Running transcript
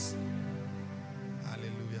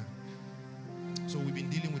So we've been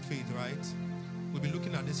dealing with faith, right? We've been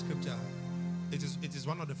looking at this scripture. It is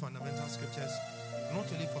one of the fundamental scriptures,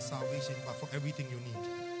 not only for salvation, but for everything you need.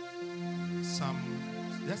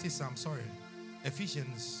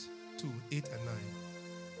 Ephesians 2, 8 and 9.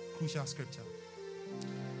 Crucial scripture.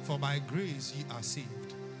 For by grace ye are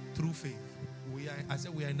saved through faith. We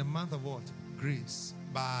are in the month of what? Grace.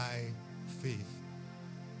 By faith.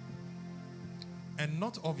 And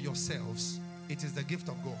not of yourselves. It is the gift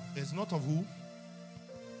of God. It's not of who?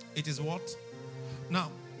 It is what?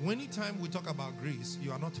 Now, anytime we talk about grace,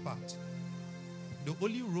 you are not part. The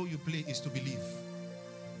only role you play is to believe.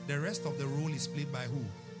 The rest of the role is played by who?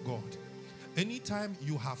 God. Anytime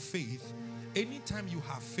you have faith,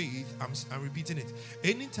 I'm repeating it.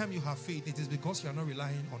 Anytime you have faith, it is because you are not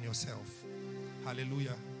relying on yourself.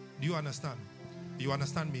 Hallelujah. Do you understand? You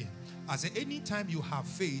understand me? I say, anytime you have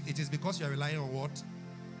faith, it is because you are relying on what?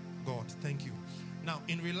 God. Thank you. Now,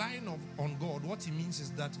 in relying on God, what it means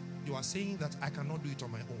is that you are saying that I cannot do it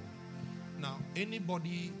on my own. Now,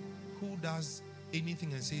 anybody who does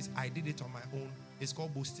anything and says, I did it on my own, it's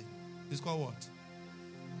called boasting. It's called what?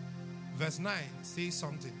 Verse 9 says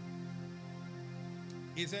something.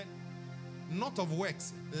 He said, not of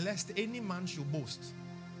works, lest any man should boast.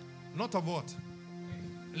 Not of what?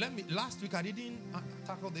 Last week I didn't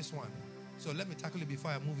tackle this one. So let me tackle it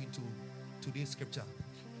before I move into today's scripture.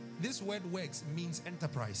 This word works means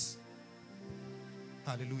enterprise.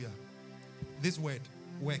 Hallelujah. This word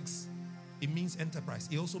works. It means enterprise.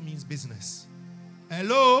 It also means business.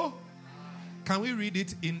 Hello? Can we read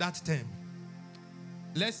it in that term?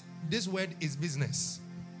 This word is business.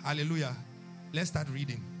 Hallelujah. Let's start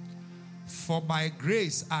reading. For by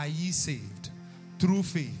grace are ye saved through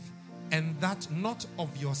faith, and that not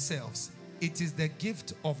of yourselves. It is the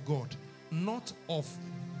gift of God, not of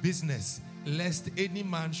business, lest any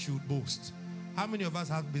man should boast. How many of us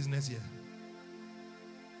have business here?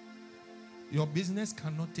 Your business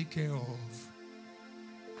cannot take care of.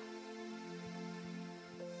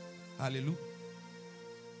 Hallelujah.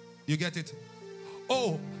 You get it?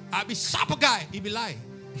 Oh, I be sharp guy. He be lie.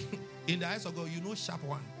 In the eyes of God, you know sharp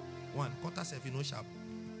one. Quarter self, you know sharp.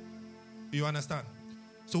 You understand?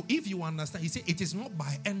 So if you understand, he said it is not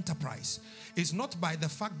by enterprise. It's not by the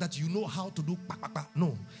fact that you know how to do.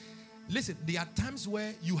 No. Listen, there are times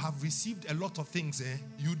where you have received a lot of things.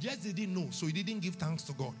 You just didn't know, so you didn't give thanks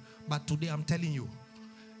to God. But today I'm telling you,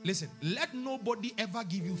 listen, let nobody ever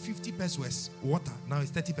give you 50 pesos water. Now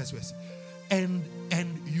it's 30 pesos. And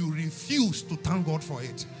you refuse to thank God for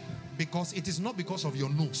it. Because it is not because of your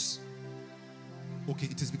nose. Okay,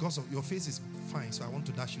 it is because of your face is fine, so I want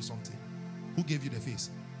to dash you something. Who gave you the face?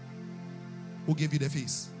 Who gave you the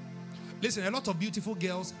face? Listen, a lot of beautiful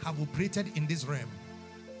girls have operated in this realm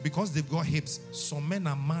because they've got hips. Some men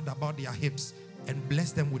are mad about their hips and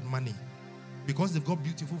bless them with money because they've got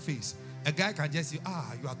beautiful face. A guy can just say,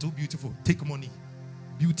 you are too beautiful. Take money.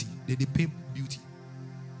 Beauty. They pay beauty.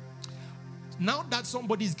 Now that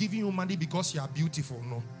somebody is giving you money because you are beautiful,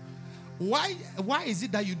 no. Why is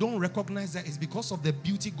it that you don't recognize that? It's because of the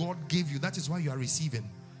beauty God gave you. That is why you are receiving.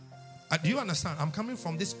 Do you understand? I'm coming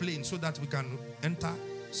from this plane so that we can enter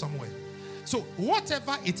somewhere. So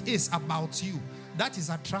whatever it is about you that is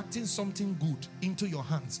attracting something good into your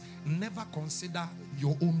hands, never consider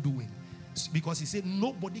your own doing. Because he said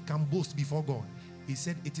nobody can boast before God. He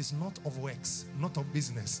said it is not of works, not of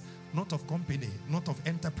business, not of company, not of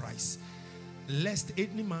enterprise. Lest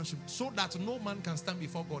any man should, so that no man can stand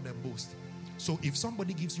before God and boast. So if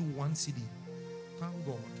somebody gives you one CD, thank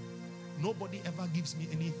God. Nobody ever gives me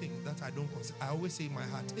anything that I don't consider. I always say in my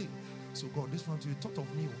heart, hey, so God, this one you thought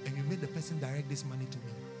of me and you made the person direct this money to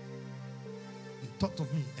me. You thought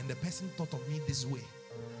of me and the person thought of me this way.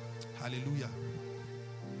 Hallelujah.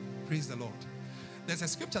 Praise the Lord. There's a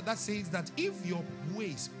scripture that says that if your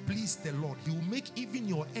ways please the Lord, he will make even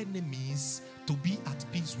your enemies to be at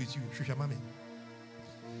peace with you.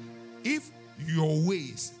 If your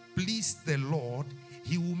ways please the Lord,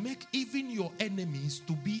 he will make even your enemies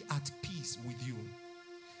to be at peace with you.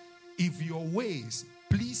 If your ways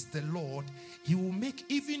please the Lord, he will make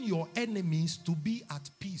even your enemies to be at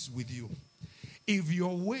peace with you. If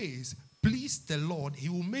your ways please the Lord, he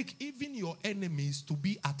will make even your enemies to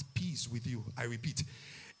be at peace with you. I repeat.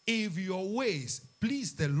 If your ways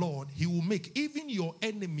please the Lord, he will make even your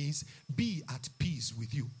enemies be at peace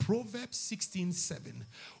with you. Proverbs 16:7.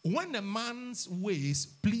 When a man's ways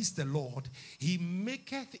please the Lord, he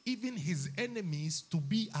maketh even his enemies to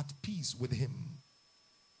be at peace with him.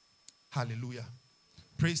 Hallelujah.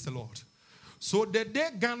 Praise the Lord. So the day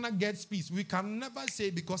Ghana gets peace, we can never say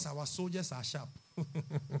because our soldiers are sharp.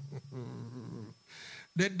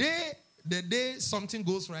 The day The day something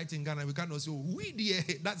goes right in Ghana, we cannot say, oh, we dear,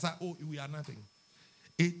 that's our, oh, we are nothing.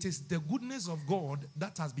 It is the goodness of God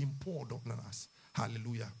that has been poured on us.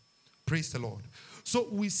 Hallelujah. Praise the Lord. So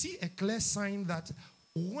we see a clear sign that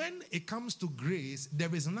when it comes to grace,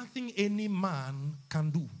 there is nothing any man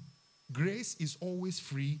can do. Grace is always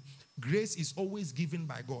free. Grace is always given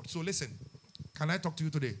by God. So listen, can I talk to you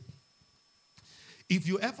today? If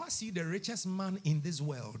you ever see the richest man in this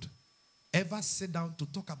world ever sit down to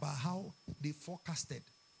talk about how they forecasted,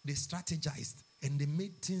 they strategized, and they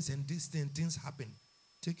made things and these things happen,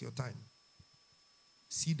 take your time.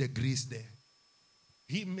 See the grace there.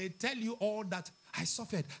 He may tell you all that, I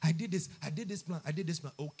suffered, I did this plan.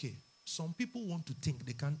 Okay. Some people want to think,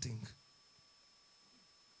 they can't think.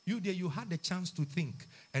 You there, you had the chance to think,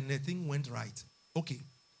 and the thing went right. Okay.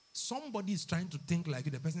 Somebody is trying to think like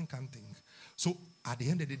you, the person can't think. So at the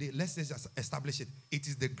end of the day, let's just establish it. It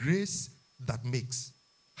is the grace that makes.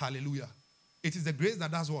 Hallelujah. It is the grace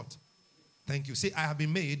that does what? Thank you. Say, I have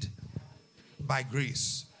been made by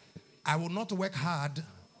grace. I will not work hard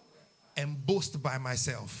and boast by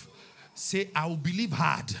myself. Say, I will believe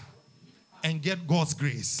hard and get God's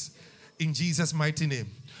grace in Jesus' mighty name.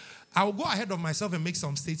 I will go ahead of myself and make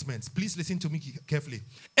some statements. Please listen to me carefully.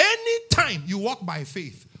 Anytime you walk by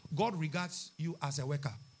faith, God regards you as a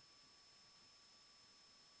worker.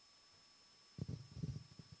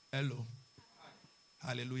 Hello.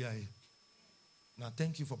 Hallelujah. Now,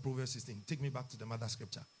 thank you for Proverbs 16. Take me back to the mother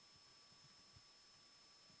scripture.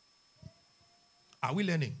 Are we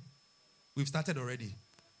learning? We've started already.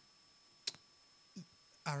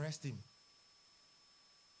 Arrest him.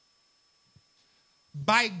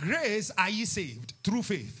 By grace are ye saved through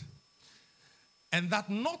faith. And that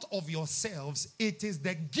not of yourselves, it is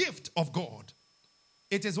the gift of God.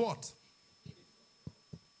 It is what?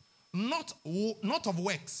 Not of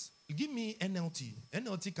works. Give me NLT.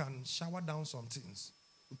 NLT can shower down some things.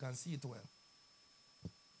 You can see it well.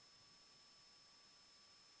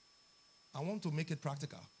 I want to make it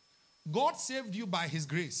practical. God saved you by his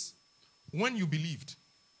grace when you believed.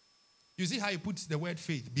 You see how he puts the word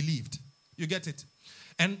faith, believed. You get it?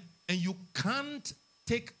 And you can't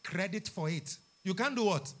take credit for it. You can't do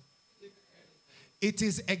what? It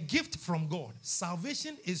is a gift from God.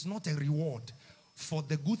 Salvation is not a reward for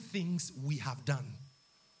the good things we have done.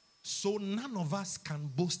 So none of us can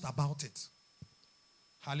boast about it.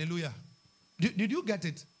 Hallelujah. Did you get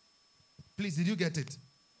it? Please, did you get it?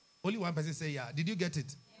 Only one person say yeah. Did you get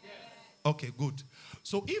it? Yes. Okay, good.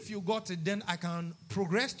 So if you got it, then I can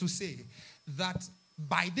progress to say that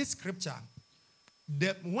by this scripture,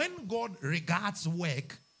 that when God regards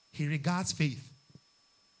work, he regards faith.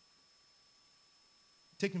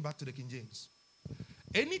 Take me back to the King James.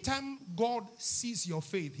 Anytime God sees your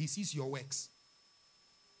faith, he sees your works.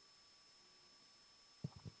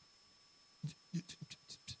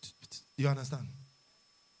 You understand?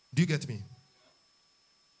 Do you get me?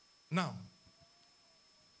 Now,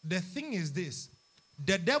 the thing is this.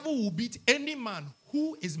 The devil will beat any man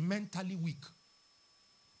who is mentally weak.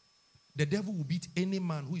 The devil will beat any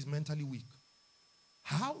man who is mentally weak.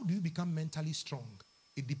 How do you become mentally strong?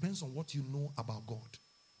 It depends on what you know about God.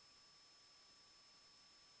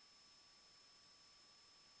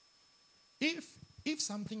 If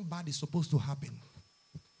something bad is supposed to happen,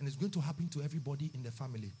 and it's going to happen to everybody in the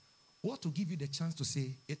family, what will give you the chance to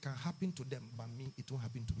say, it can happen to them, but me, it won't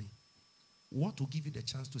happen to me? What will give you the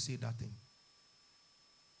chance to say that thing?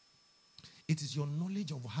 It is your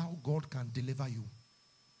knowledge of how God can deliver you.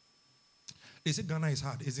 They say Ghana is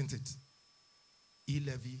hard, isn't it? E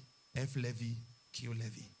levy, F levy, Q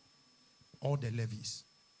levy. All the levies.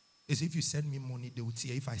 They say if you send me money, they will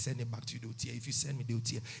tear. If I send it back to you, they will tear. If you send me, they will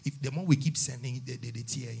tear. If the more we keep sending, they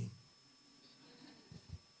tear in.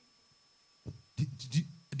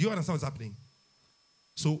 Do you understand what's happening?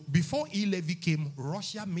 So before E-levy came,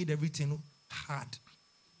 Russia made everything hard.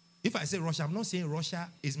 If I say Russia, I'm not saying Russia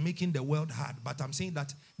is making the world hard, but I'm saying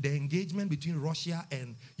that the engagement between Russia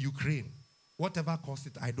and Ukraine, whatever caused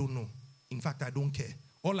it, I don't know. In fact, I don't care.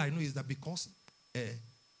 All I know is that because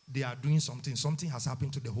they are doing something has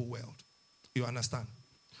happened to the whole world. You understand?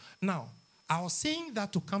 Now, I was saying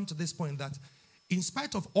that to come to this point that in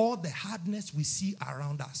spite of all the hardness we see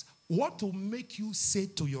around us, what will make you say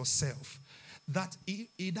to yourself that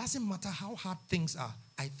it doesn't matter how hard things are,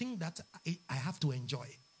 I think that I have to enjoy,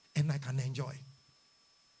 and I can enjoy.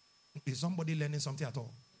 Is somebody learning something at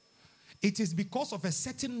all? It is because of a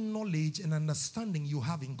certain knowledge and understanding you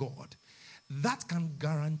have in God that can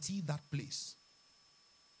guarantee that place.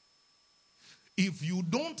 If you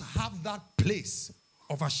don't have that place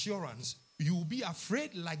of assurance, you will be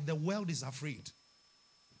afraid like the world is afraid.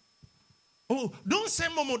 Oh, don't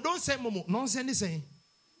send Momo, don't send Momo. Nonsense saying.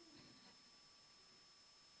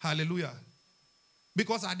 Hallelujah.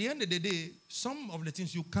 Because at the end of the day, some of the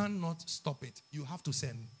things you cannot stop it. You have to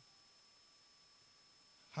send.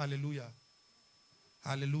 Hallelujah.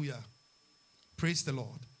 Hallelujah. Praise the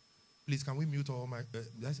Lord. Please, can we mute all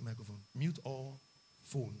that's the microphone. Mute all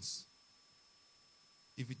phones.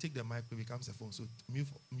 If you take the mic, it becomes a phone. So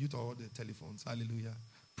mute all the telephones. Hallelujah.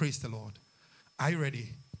 Praise the Lord. Are you ready?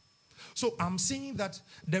 So I'm saying that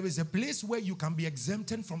there is a place where you can be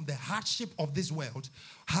exempted from the hardship of this world.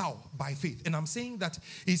 How? By faith. And I'm saying that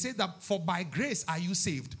he said that for by grace are you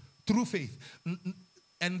saved through faith.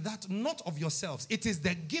 And that not of yourselves. It is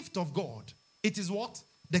the gift of God. It is what?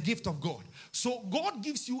 The gift of God. So God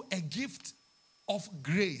gives you a gift of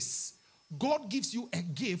grace. God gives you a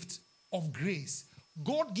gift of grace.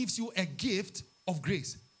 God gives you a gift of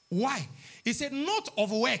grace. Why? He said not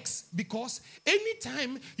of works, because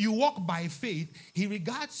anytime you walk by faith, he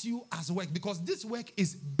regards you as work, because this work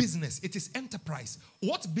is business. It is enterprise.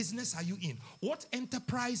 What business are you in? What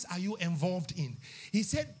enterprise are you involved in? He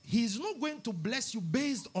said he's not going to bless you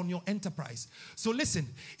based on your enterprise. So listen,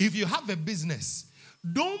 if you have a business,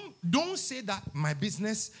 don't say that my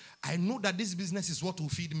business, I know that this business is what will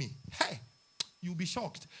feed me. Hey, you'll be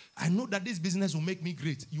shocked. I know that this business will make me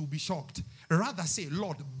great. You'll be shocked. Rather say,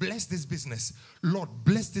 Lord, bless this business. Lord,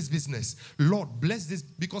 bless this business. Lord, bless this.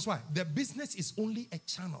 Because why? The business is only a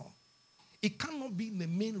channel. It cannot be the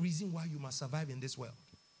main reason why you must survive in this world.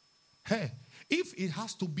 Hey, if it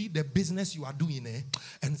has to be the business you are doing,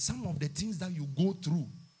 and some of the things that you go through.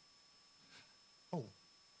 Oh,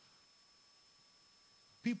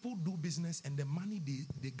 people do business and the money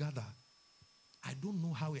they gather, I don't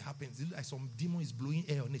know how it happens. It's like some demon is blowing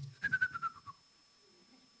air on it.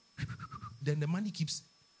 Then the money keeps.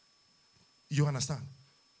 You understand?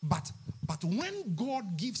 But when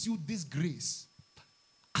God gives you this grace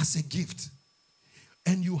as a gift,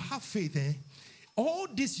 and you have faith, all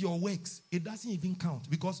this your works, it doesn't even count.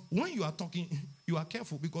 Because when you are talking, you are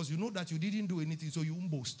careful because you know that you didn't do anything, so you won't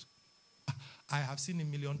boast. I have seen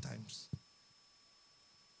 1,000,000 times.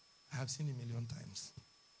 I have seen 1,000,000 times.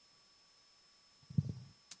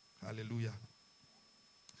 Hallelujah.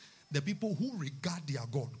 The people who regard their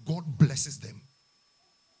God, God blesses them.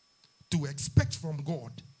 To expect from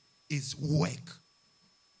God is work.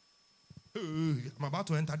 I'm about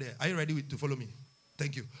to enter there. Are you ready to follow me?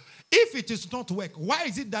 Thank you. If it is not work, why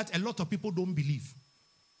is it that a lot of people don't believe?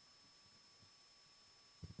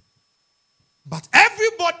 But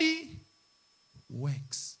everybody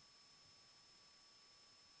works.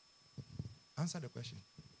 Answer the question.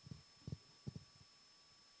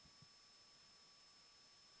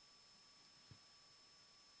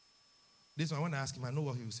 This one, when I ask him, I know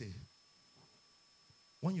what he will say.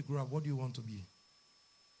 When you grow up, what do you want to be?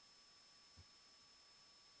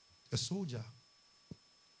 A soldier.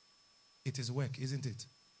 It is work, isn't it?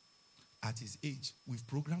 At his age, we've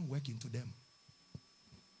programmed work into them.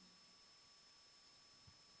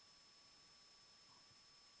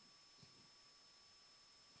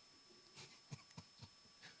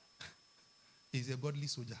 He's a godly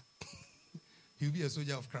soldier. He'll be a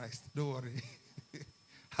soldier of Christ. Don't worry.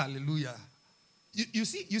 Hallelujah. You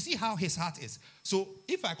see how his heart is. So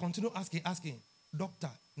if I continue asking, doctor,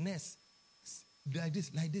 nurse, like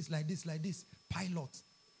this, pilot.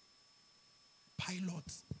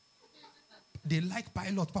 They like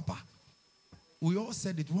pilot, Papa. We all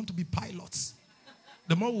said it, we want to be pilots.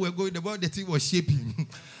 The more we were going, the more the thing was shaping.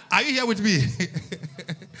 Are you here with me?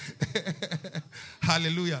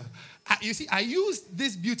 Hallelujah. You see, I use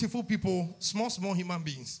these beautiful people, small human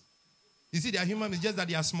beings. You see, they are human beings, just that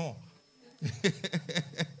they are small.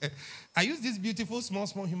 I use these beautiful,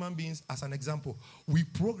 small human beings as an example. We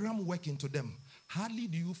program work into them. Hardly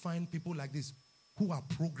do you find people like this who are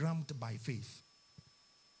programmed by faith.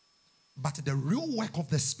 But the real work of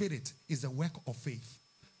the Spirit is the work of faith.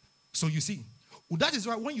 So you see, that is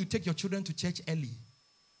why when you take your children to church early,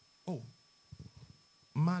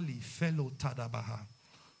 Mali, fellow Tadabaha,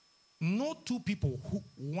 no two people,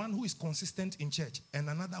 one who is consistent in church and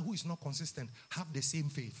another who is not consistent, have the same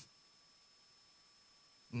faith.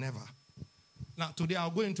 Never. Now, today I'll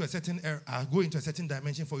go into a certain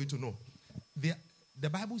dimension for you to know. The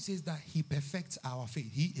Bible says that he perfects our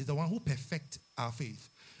faith. He is the one who perfects our faith.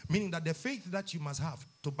 Meaning that the faith that you must have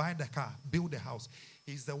to buy the car, build the house,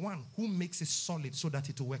 is the one who makes it solid so that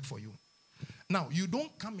it will work for you. Now, you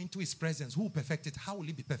don't come into his presence. Who will perfect it? How will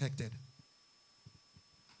it be perfected?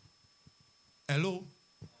 Hello?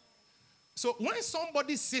 So when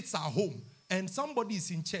somebody sits at home and somebody is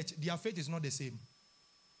in church, their faith is not the same.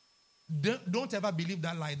 Don't ever believe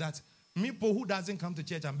that lie that People who doesn't come to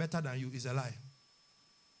church, I'm better than you, is a lie.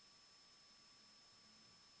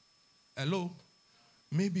 Hello?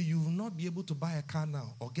 Maybe you will not be able to buy a car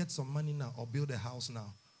now or get some money now or build a house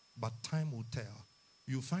now. But time will tell.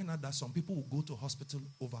 You'll find out that some people will go to hospital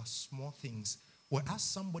over small things. Whereas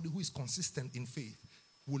somebody who is consistent in faith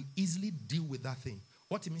will easily deal with that thing.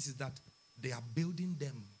 What it means is that they are building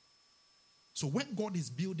them. So when God is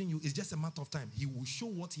building you, it's just a matter of time. He will show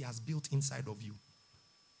what he has built inside of you.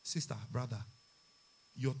 Sister, brother,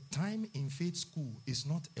 your time in faith school is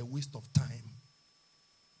not a waste of time.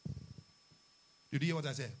 Did you hear what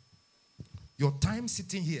I said? Your time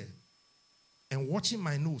sitting here and watching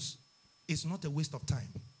my nose is not a waste of time.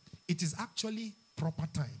 It is actually proper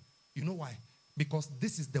time. You know why? Because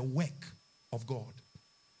this is the work of God.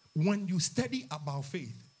 When you study about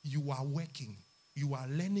faith, you are working. You are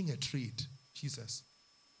learning a trade. Jesus.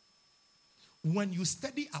 When you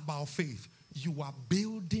study about faith, you are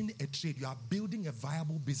building a trade. You are building a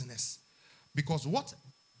viable business. Because what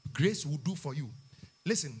grace will do for you.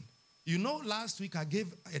 Listen, you know last week I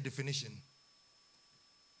gave a definition.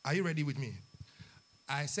 Are you ready with me?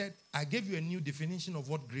 I said, I gave you a new definition of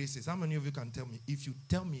what grace is. How many of you can tell me? If you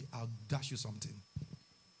tell me, I'll dash you something.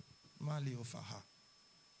 Mali Ofaha.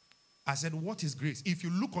 I said, what is grace? If you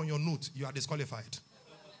look on your note, you are disqualified.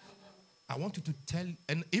 I want you to tell,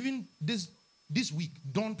 and even this week,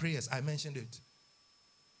 dawn prayers, I mentioned it.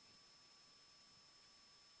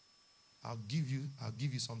 I'll give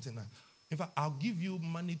you something now. In fact, I'll give you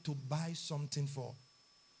money to buy something for.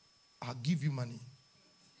 I'll give you money.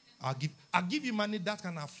 I'll give you money that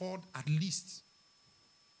can afford at least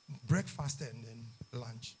breakfast and then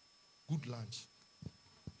lunch. Good lunch.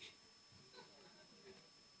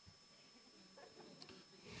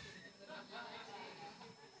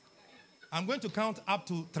 I'm going to count up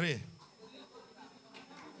to 3.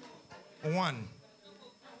 1,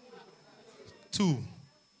 2,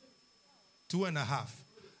 2.5.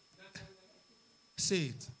 Say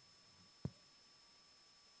it.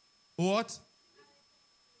 What?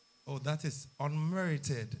 Oh, that is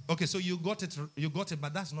unmerited. Okay, so you got it,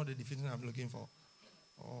 but that's not the definition I'm looking for.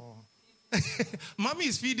 Oh. Mommy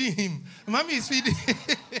is feeding him. Mommy is feeding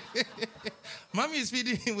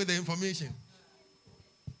him with the information.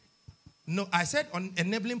 No, I said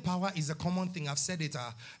enabling power is a common thing. I've said it.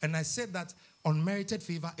 And I said that unmerited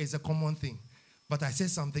favor is a common thing. But I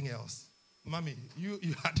said something else. Mommy, you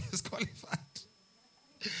are disqualified.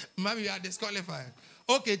 Mommy, you are disqualified.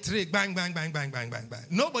 Okay, trick. Bang, bang, bang, bang, bang, bang, bang.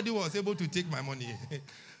 Nobody was able to take my money.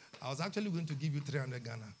 I was actually going to give you 300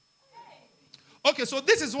 Ghana. Okay, so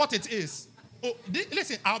this is what it is. Oh,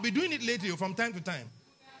 listen, I'll be doing it later from time to time.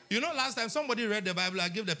 You know, last time somebody read the Bible, I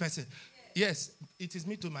gave the person. Yes, it is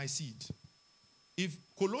me to my seed. If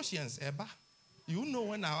Colossians, you know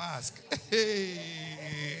when I ask.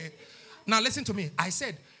 Now listen to me. I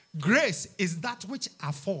said, grace is that which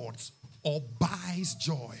affords or buys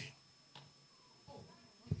joy.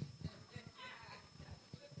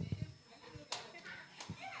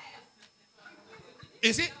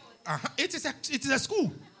 Is it? It is a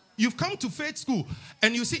school. You've come to faith school.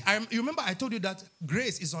 And you see, you remember I told you that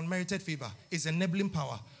grace is unmerited favor. It's enabling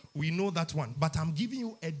power. We know that one. But I'm giving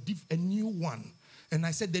you a new one. And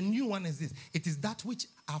I said the new one is this. It is that which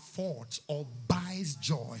affords or buys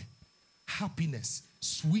joy, happiness,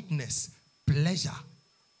 sweetness, pleasure.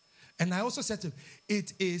 And I also said to him,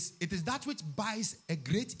 it is that which buys a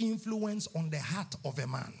great influence on the heart of a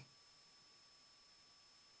man.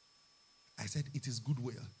 I said it is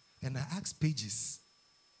goodwill. And I asked Pages,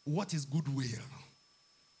 what is goodwill?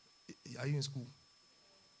 Are you in school?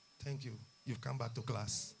 Thank you. You've come back to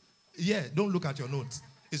class. Yeah, don't look at your notes.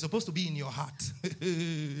 It's supposed to be in your heart.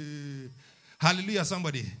 Hallelujah,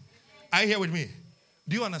 somebody. Are you here with me?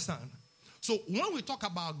 Do you understand? So when we talk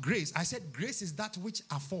about grace, I said grace is that which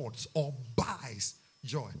affords or buys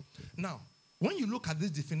joy. Now, when you look at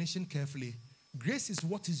this definition carefully, grace is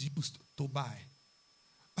what is used to buy.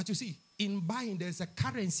 But you see, in buying, there's a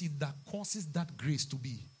currency that causes that grace to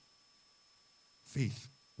be faith.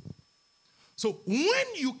 So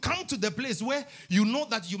when you come to the place where you know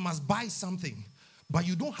that you must buy something, but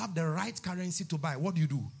you don't have the right currency to buy, what do?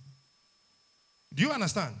 Do you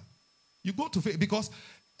understand? You go to faith because,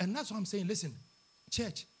 and that's what I'm saying, listen,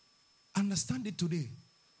 church, understand it today.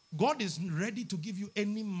 God is ready to give you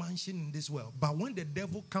any mansion in this world. But when the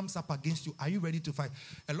devil comes up against you, are you ready to fight?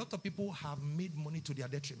 A lot of people have made money to their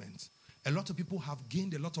detriment. A lot of people have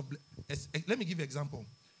gained a lot of... Let me give you an example.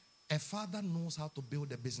 A father knows how to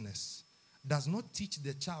build a business, does not teach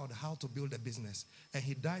the child how to build a business, and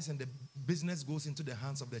he dies and the business goes into the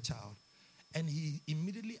hands of the child, and he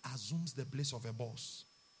immediately assumes the place of a boss,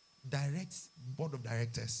 directs board of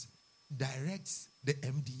directors, directs the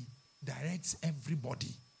MD, directs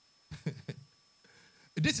everybody.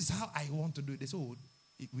 This is how I want to do it. They say, oh,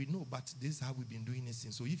 we know, but this is how we've been doing it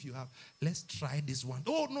since. So if you have, let's try this one.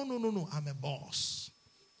 Oh, no. I'm a boss.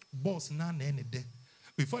 Boss, none any day.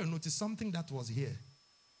 Before you notice something that was here,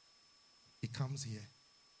 it comes here.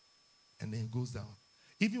 And then it goes down.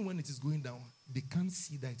 Even when it is going down, they can't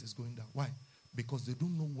see that it is going down. Why? Because they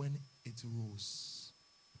don't know when it rose.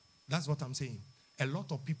 That's what I'm saying. A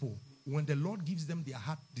lot of people, when the Lord gives them their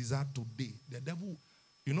heart desire today, the devil,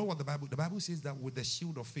 you know what the Bible says that with the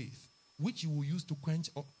shield of faith, which you will use to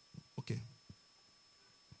quench. Okay.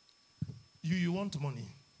 You want money.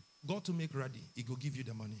 God to make ready. He will give you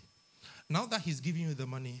the money. Now that he's giving you the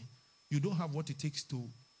money, you don't have what it takes to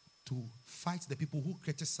fight the people who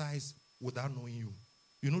criticize without knowing you.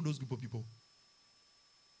 You know those group of people?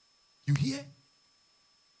 You hear?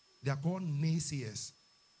 They are called naysayers.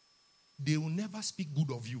 They will never speak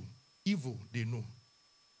good of you. Evil, they know.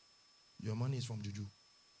 Your money is from Juju.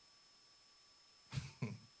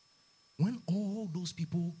 When all those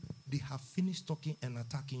people, they have finished talking and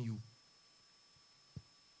attacking you,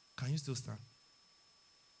 can you still stand?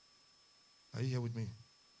 Are you here with me?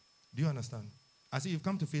 Do you understand? I say you've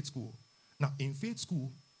come to faith school. Now, in faith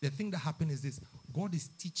school, the thing that happens is this. God is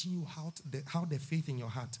teaching you how the faith in your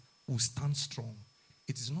heart will stand strong.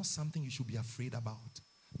 It is not something you should be afraid about.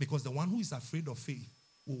 Because the one who is afraid of faith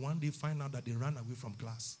will one day find out that they ran away from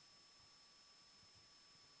class.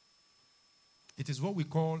 It is what we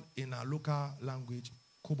call in our local language,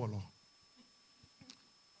 kobolo.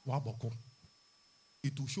 Waboko.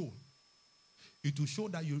 It will show. It will show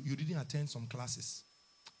that you didn't attend some classes.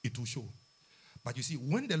 It will show. But you see,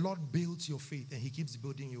 when the Lord builds your faith and he keeps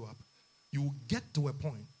building you up, you will get to a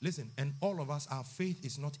point. Listen, and all of us, our faith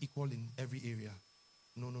is not equal in every area.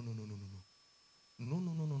 No.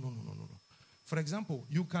 For example,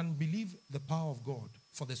 you can believe the power of God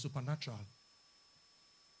for the supernatural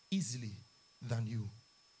easily than you.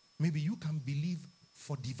 Maybe you can believe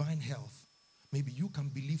for divine health. Maybe you can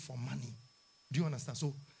believe for money. Do you understand?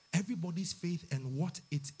 So everybody's faith and what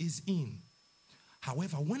it is in.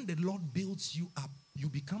 However, when the Lord builds you up, you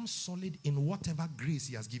become solid in whatever grace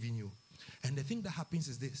he has given you. And the thing that happens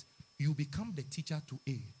is this. You become the teacher to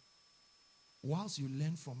A. Whilst you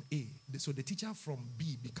learn from A. So the teacher from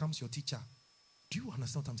B becomes your teacher. Do you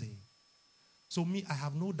understand what I'm saying? So me, I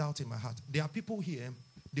have no doubt in my heart. There are people here,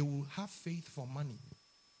 they will have faith for money.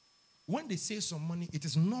 When they say some money, it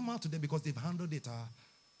is normal to them because they've handled it.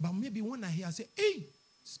 But maybe when I hear, I say, hey,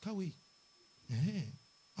 Skyway. Yeah.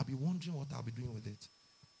 I'll be wondering what I'll be doing with it.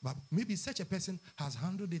 But maybe such a person has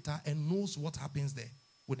handled it and knows what happens there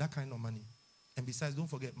with that kind of money. And besides, don't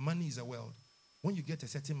forget, money is a world. When you get a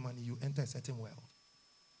certain money, you enter a certain world.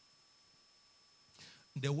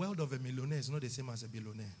 The world of a millionaire is not the same as a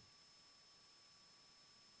billionaire.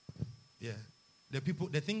 Yeah.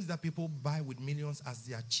 The things that people buy with millions as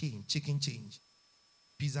their change, chicken change,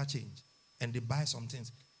 pizza change, and they buy some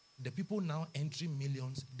things. The people now entering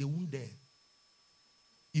millions, they won't dare.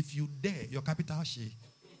 If you dare, your capital share.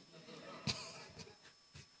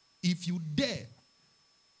 If you dare,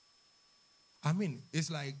 I mean,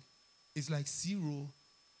 it's like Zero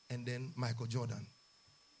and then Michael Jordan.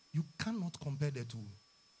 You cannot compare the two.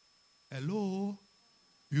 Hello?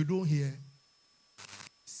 You don't hear?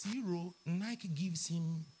 Zero, Nike gives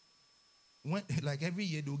him, like every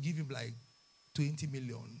year they'll give him like 20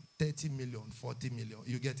 million, 30 million, 40 million.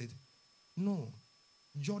 You get it? No.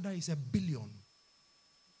 Jordan is $1 billion.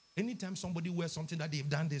 Anytime somebody wears something that they've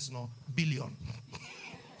done this, no, billion.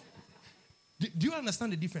 Do you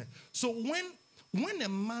understand the difference? So when a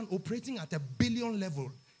man operating at $1 billion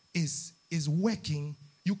level is working,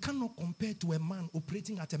 you cannot compare to a man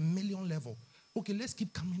operating at $1 million level. Okay, let's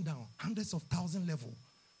keep coming down. Hundreds of thousand level.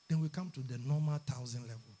 Then we come to the normal 1,000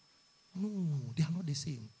 level. No, they are not the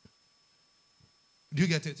same. Do you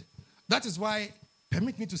get it? That is why,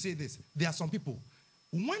 permit me to say this. There are some people,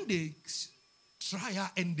 when they try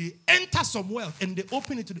and they enter some wealth and they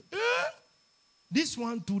open it to the, this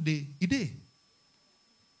one today,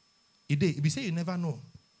 If you say you never know,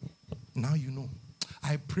 now you know.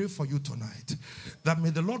 I pray for you tonight that may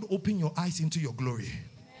the Lord open your eyes into your glory.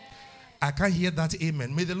 I can't hear that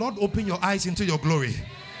amen. May the Lord open your eyes into your glory.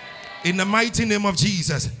 In the mighty name of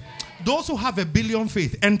Jesus. Those who have $1 billion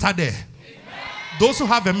faith, enter there. Those who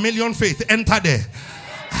have $1 million faith, enter there.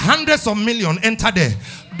 Hundreds of millions, enter there.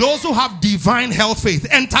 Those who have divine health faith,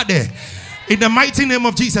 enter there. In the mighty name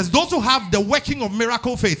of Jesus. Those who have the working of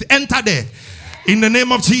miracle faith, enter there. In the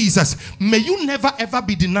name of Jesus. May you never ever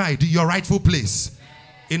be denied your rightful place.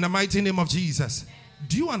 In the mighty name of Jesus.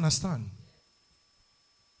 Do you understand?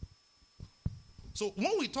 So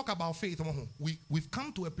when we talk about faith, we've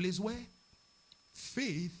come to a place where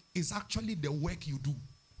faith is actually the work you do.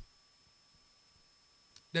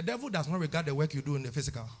 The devil does not regard the work you do in the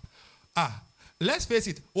physical. Let's face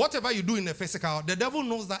it, whatever you do in the physical, the devil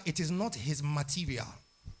knows that it is not his material.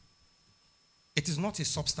 It is not his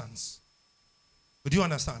substance. Do you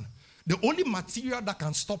understand? The only material that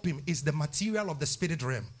can stop him is the material of the spirit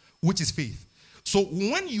realm, which is faith. So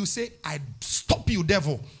when you say, I stop you,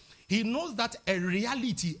 devil, he knows that a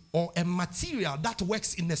reality or a material that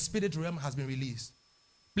works in the spirit realm has been released.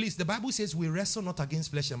 Please, the Bible says we wrestle not against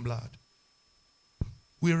flesh and blood.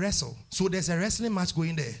 We wrestle. So there's a wrestling match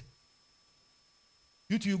going there.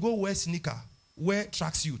 You go wear sneaker, wear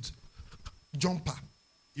tracksuit, jumper.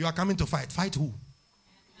 You are coming to fight. Fight who?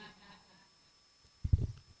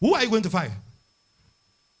 Who are you going to fight?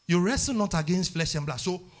 You wrestle not against flesh and blood.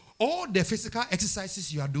 So all the physical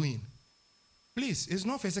exercises you are doing, please, it's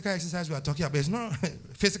not physical exercise we are talking about. It's not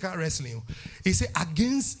physical wrestling. It's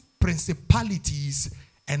against principalities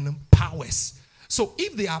and powers. So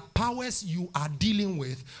if there are powers you are dealing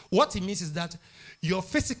with, what it means is that your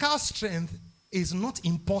physical strength is not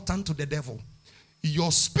important to the devil.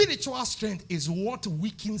 Your spiritual strength is what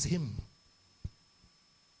weakens him.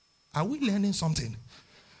 Are we learning something?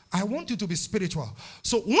 I want you to be spiritual.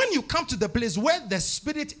 So when you come to the place where the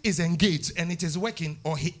spirit is engaged and it is working,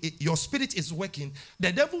 or your spirit is working,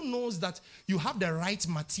 the devil knows that you have the right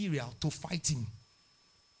material to fight him.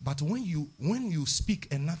 But when you speak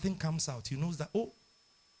and nothing comes out, he knows that,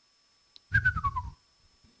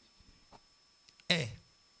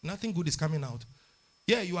 nothing good is coming out.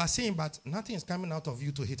 Yeah, you are saying, but nothing is coming out of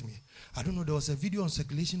you to hit me. I don't know, there was a video on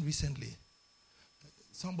circulation recently.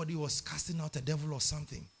 Somebody was casting out a devil or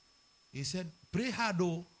something. He said, pray hard,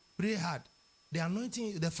 oh, pray hard. The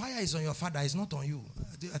anointing, the fire is on your father, it's not on you.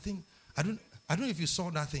 I don't know if you saw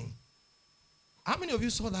that thing. How many of you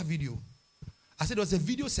saw that video? I said there was a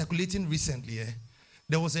video circulating recently.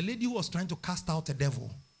 There was a lady who was trying to cast out a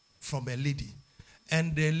devil from a lady.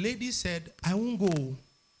 And the lady said, I won't go.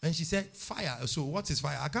 And she said, fire. So what is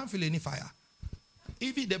fire? I can't feel any fire.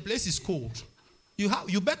 If the place is cold,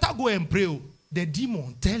 you better go and pray. The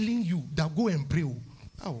demon telling you that go and pray.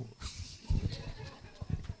 Oh.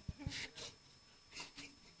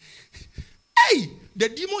 Hey, the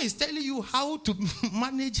demon is telling you how to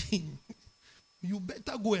manage him. You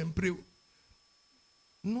better go and pray.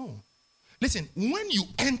 No. Listen, when you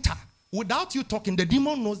enter, without you talking, the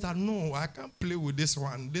demon knows that, no, I can't play with this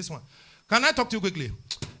one. Can I talk to you quickly?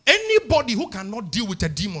 Anybody who cannot deal with a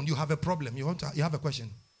demon, you have a problem. You have a question?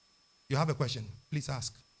 You have a question? Please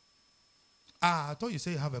ask. I thought you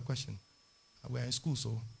said you have a question. We're in school,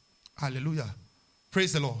 so hallelujah.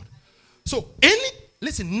 Praise the Lord. So,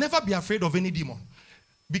 listen, never be afraid of any demon.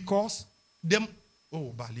 Because when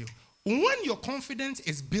your confidence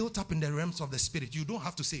is built up in the realms of the spirit, you don't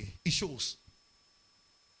have to say. It shows.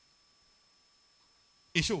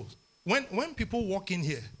 It shows. When people walk in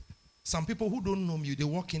here, some people who don't know me, they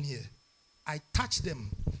walk in here. I touch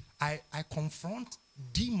them. I confront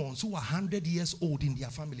demons who are 100 years old in their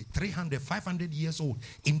family, 300, 500 years old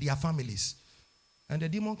in their families. And the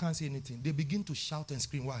demon can't say anything. They begin to shout and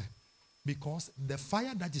scream. Why? Because the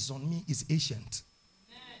fire that is on me is ancient.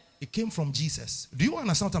 It came from Jesus. Do you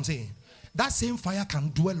understand what I'm saying? That same fire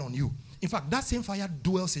can dwell on you. In fact, that same fire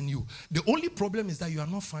dwells in you. The only problem is that you are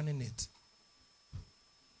not finding it.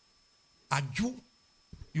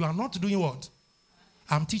 You are not doing what?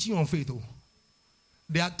 I'm teaching you on faith.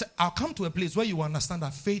 I'll come to a place where you understand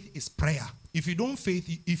that faith is prayer. If you don't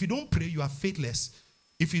pray, you are faithless.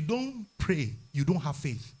 If you don't pray, you don't have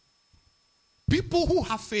faith. People who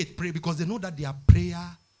have faith pray because they know that their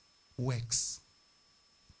prayer works.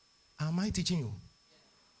 Am I teaching you?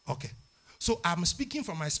 Okay. So I'm speaking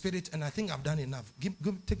from my spirit and I think I've done enough.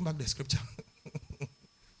 Take back the scripture.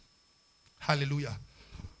 Hallelujah.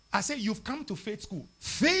 I say you've come to faith school.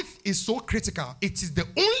 Faith is so critical. It is the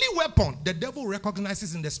only weapon the devil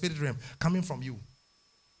recognizes in the spirit realm coming from you.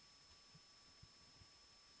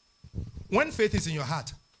 When faith is in your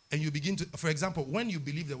heart and you begin to, for example, when you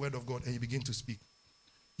believe the word of God and you begin to speak,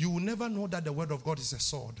 you will never know that the word of God is a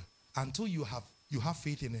sword until you have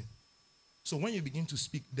faith in it. So when you begin to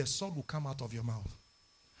speak, the sword will come out of your mouth.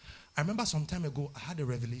 I remember some time ago, I had a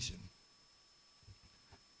revelation.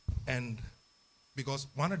 And because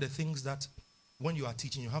one of the things that when you are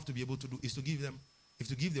teaching, you have to be able to do is to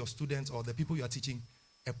give your students or the people you are teaching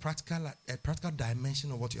a practical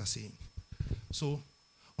dimension of what you are saying. So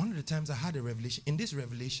one of the times I had a revelation. In this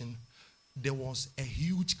revelation, there was a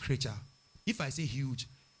huge creature. If I say huge,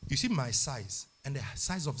 you see my size and the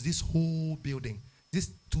size of this whole building, this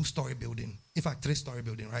 2-story building, in fact 3-story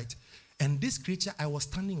building, right? And this creature, I was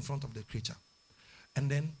standing in front of the creature. And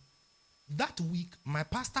then that week, my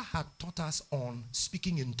pastor had taught us on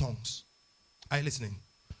speaking in tongues. Are you listening?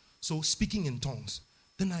 So speaking in tongues.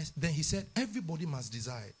 Then he said, everybody must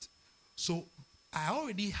desire it. So I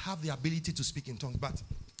already have the ability to speak in tongues, but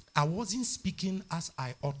I wasn't speaking as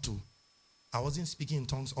I ought to. I wasn't speaking in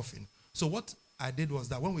tongues often. So what I did was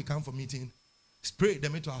that when we come for meeting, pray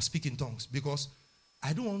them into our speak in tongues, because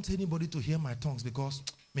I don't want anybody to hear my tongues, because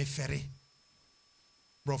me ferry.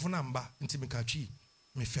 Brofunamba inti me kachi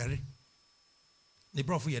me ferry. The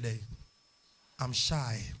brofu yede. I'm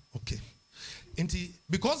shy. Okay.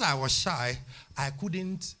 Because I was shy, I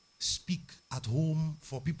couldn't speak at home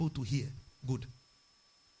for people to hear. Good.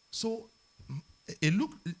 So,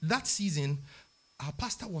 that season, our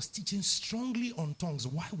pastor was teaching strongly on tongues,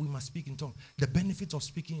 why we must speak in tongues, the benefits of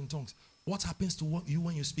speaking in tongues, what happens to you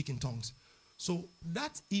when you speak in tongues. So,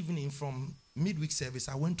 that evening from midweek service,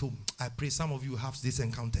 I went home. I pray some of you have these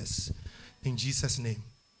encounters in Jesus' name.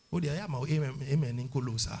 Amen.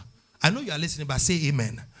 I know you are listening, but say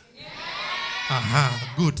amen.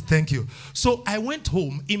 Good, thank you. So I went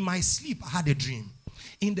home. In my sleep, I had a dream.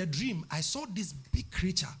 In the dream, I saw this big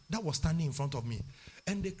creature that was standing in front of me.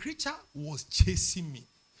 And the creature was chasing me.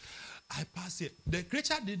 I passed it. The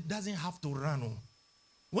creature doesn't have to run.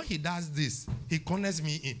 When he does this, he corners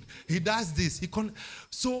me in. He does this.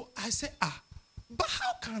 So I said, but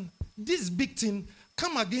how can this big thing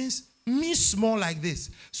come against me small like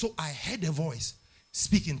this? So I heard a voice,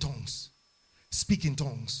 speak in tongues. Speak in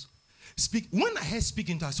tongues. Speak. When I heard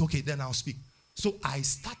speaking in tongues, okay, then I'll speak. So I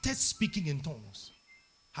started speaking in tongues.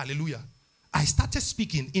 Hallelujah. I started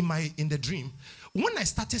speaking in the dream. When I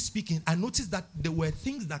started speaking, I noticed that there were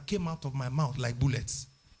things that came out of my mouth like bullets.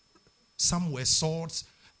 Some were swords.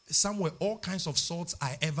 Some were all kinds of swords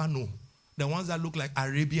I ever know. The ones that look like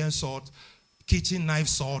Arabian sword, kitchen knife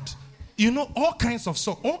sword. You know, all kinds of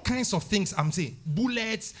sword, all kinds of things I'm saying.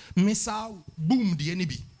 Bullets, missile, boom, the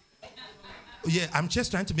enemy. Yeah, I'm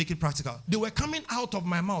just trying to make it practical. They were coming out of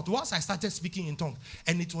my mouth once I started speaking in tongues.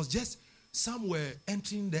 And it was just, some were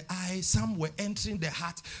entering the eye, some were entering the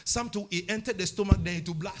heart, some it entered the stomach, then it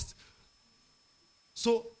to blast.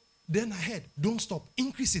 So then I heard, don't stop,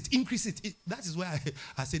 increase it. That is why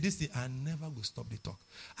I said this thing, I never will stop the talk.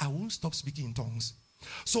 I won't stop speaking in tongues.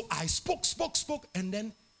 So I spoke, and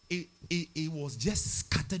then it was just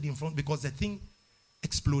scattered in front because the thing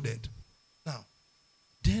exploded. Now,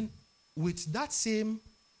 then with that same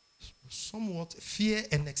somewhat fear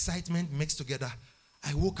and excitement mixed together,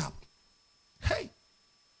 I woke up. Hey,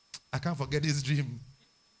 I can't forget this dream.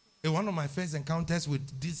 One of my first encounters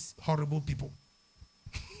with these horrible people.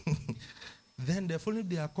 Then the following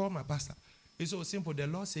day I called my pastor. It's so simple. The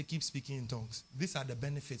Lord said, keep speaking in tongues. These are the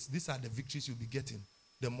benefits. These are the victories you'll be getting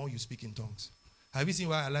the more you speak in tongues. Have you seen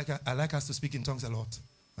why I like us to speak in tongues a lot?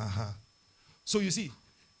 So you see,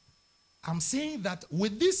 I'm saying that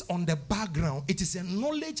with this on the background, it is a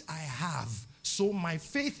knowledge I have. So my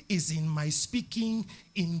faith is in my speaking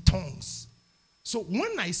in tongues. So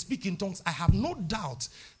when I speak in tongues, I have no doubt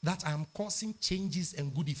that I am causing changes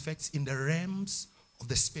and good effects in the realms of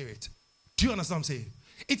the spirit. Do you understand what I'm saying?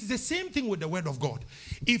 It's the same thing with the word of God.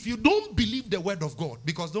 If you don't believe the word of God,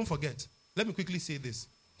 because don't forget, let me quickly say this.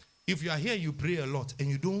 If you are here, you pray a lot, and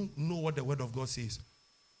you don't know what the word of God says,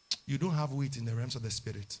 you don't have weight in the realms of the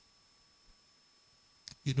spirit.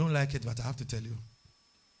 You don't like it, but I have to tell you.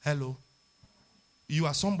 Hello. You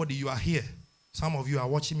are somebody, you are here. Some of you are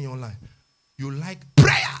watching me online. You like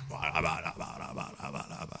prayer.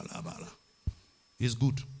 It's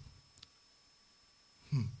good.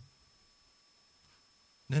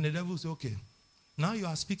 Then the devil says, okay, now you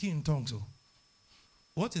are speaking in tongues. So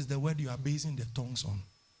what is the word you are basing the tongues on?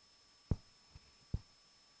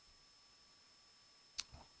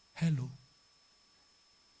 Hello.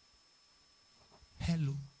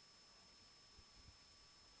 Hello.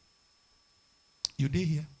 You there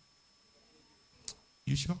here?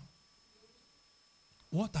 You sure?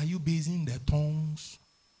 What are you basing the tongues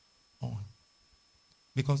on?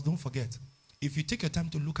 Because don't forget, if you take your time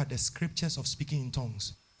to look at the scriptures of speaking in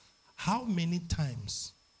tongues, how many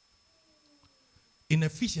times in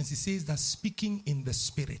Ephesians it says that speaking in the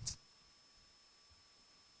spirit?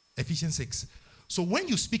 Ephesians 6. So when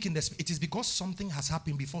you speak in the spirit, it is because something has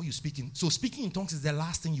happened before you speak in. So speaking in tongues is the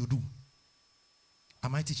last thing you do.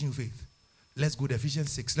 Am I teaching you faith? Let's go to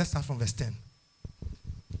Ephesians 6. Let's start from verse 10.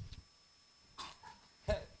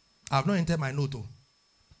 I have not entered my note.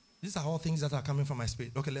 These are all things that are coming from my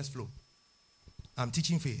spirit. Okay, let's flow. I'm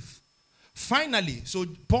teaching faith. Finally, so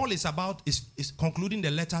Paul is concluding the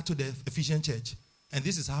letter to the Ephesian church. And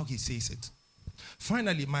this is how he says it.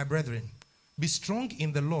 Finally, my brethren, Be strong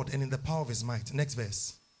in the Lord and in the power of his might. Next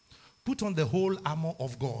verse. Put on the whole armor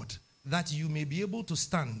of God, that you may be able to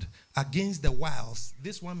stand against the wiles.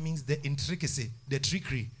 This one means the intricacy, the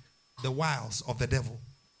trickery, the wiles of the devil.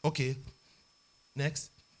 Okay.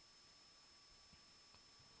 Next.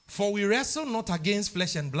 For we wrestle not against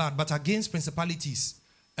flesh and blood, but against principalities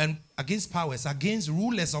and against powers, against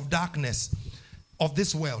rulers of darkness of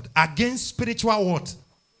this world, against spiritual what?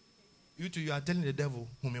 You two, you are telling the devil,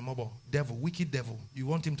 devil, wicked devil. You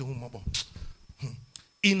want him to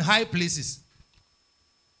in high places.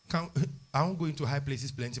 I won't go into high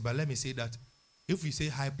places plenty, but let me say that if we say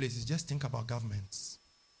high places, just think about governments.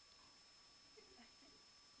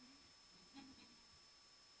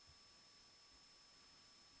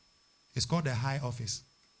 It's called a high office.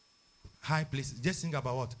 High places. Just think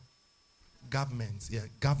about what? Governments. Yeah,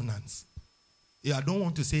 governance. Yeah, I don't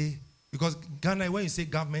want to say, because Ghana, when you say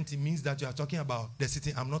government, it means that you are talking about the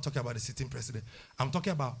sitting. I'm not talking about the sitting president. I'm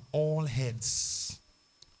talking about all heads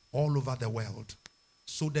all over the world.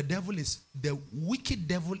 So the wicked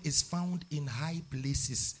devil is found in high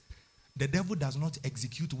places. The devil does not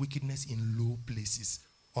execute wickedness in low places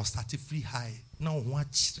or free high. Now,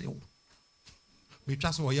 watch.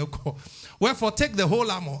 Wherefore, take the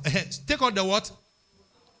whole armor. Take out the what?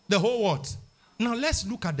 The whole what? Now, let's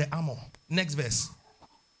look at the armor. Next verse.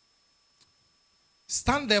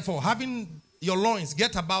 Stand therefore, having your loins,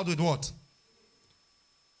 get about with what?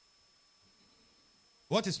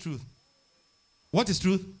 What is truth? What is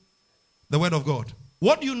truth? The word of God.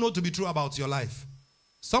 What do you know to be true about your life?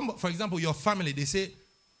 For example, your family, they say,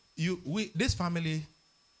 this family,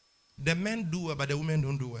 the men do well, but the women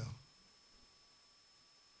don't do well.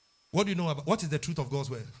 What do you know about? What is the truth of God's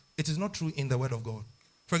word? It is not true in the word of God.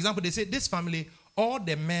 For example, they say this family, all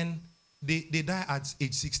the men, they die at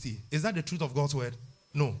age 60. Is that the truth of God's word?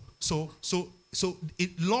 No. So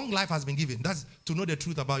long life has been given. That's to know the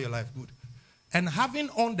truth about your life. Good. And having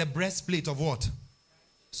on the breastplate of what?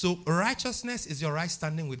 So righteousness is your right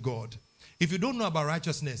standing with God. If you don't know about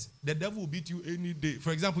righteousness, the devil will beat you any day.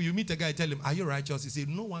 For example, you meet a guy, tell him, are you righteous? He says,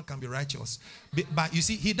 no one can be righteous. But you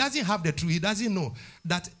see, he doesn't have the truth. He doesn't know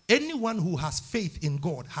that anyone who has faith in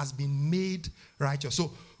God has been made righteous.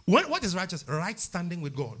 So what is righteous? Right standing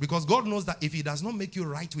with God. Because God knows that if he does not make you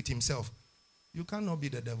right with himself, you cannot be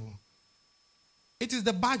the devil. It is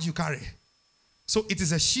the badge you carry. So it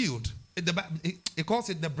is a shield. It calls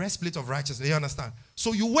it the breastplate of righteousness. You understand?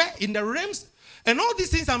 So you wear in the realms, and all these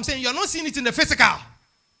things I'm saying, you're not seeing it in the physical.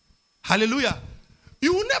 Hallelujah.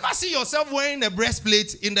 You will never see yourself wearing a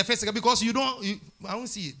breastplate in the physical because I don't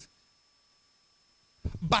see it.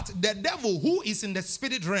 But the devil who is in the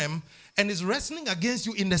spirit realm and is wrestling against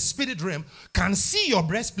you in the spirit realm can see your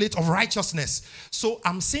breastplate of righteousness. So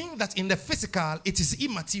I'm saying that in the physical, it is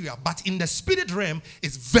immaterial, but in the spirit realm,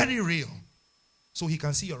 it's very real. So he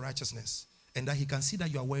can see your righteousness and that he can see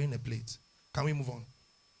that you are wearing a plate. Can we move on?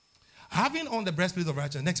 Having on the breastplate of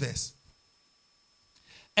righteousness. Next verse.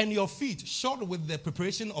 And your feet shod with the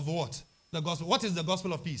preparation of what? The gospel. What is the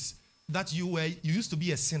gospel of peace? That you used to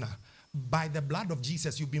be a sinner. By the blood of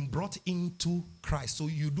Jesus, you've been brought into Christ. So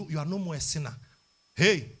you are no more a sinner.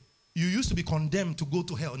 Hey, you used to be condemned to go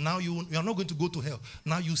to hell. Now you are not going to go to hell.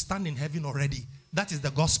 Now you stand in heaven already. That is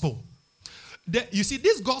the gospel. You see,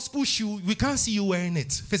 this gospel shoe, we can't see you wearing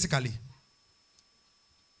it physically.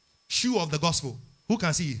 Shoe of the gospel. Who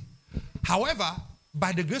can see it? However,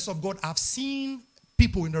 by the grace of God, I've seen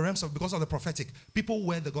people in the realms of, because of the prophetic, people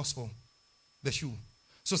wear the gospel, the shoe.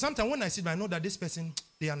 So sometimes when I see them, I know that this person,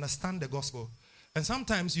 they understand the gospel. And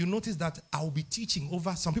sometimes you notice that I'll be teaching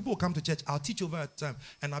over, some people will come to church, I'll teach over a time,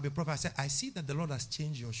 and I'll be prophet. I say, I see that the Lord has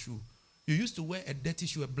changed your shoe. You used to wear a dirty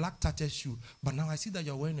shoe, a black tattered shoe, but now I see that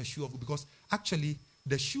you're wearing a shoe of, because actually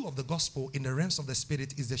the shoe of the gospel in the realms of the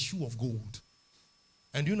spirit is the shoe of gold.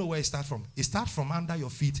 And do you know where it starts from? It starts from under your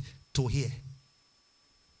feet to here.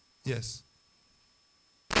 Yes.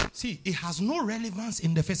 See, it has no relevance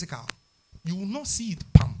in the physical. You will not see it,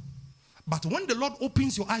 pam. But when the Lord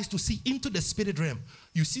opens your eyes to see into the spirit realm,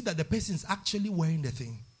 you see that the person is actually wearing the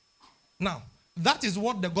thing. Now, that is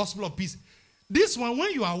what the gospel of peace. This one,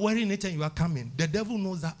 when you are wearing it and you are coming, the devil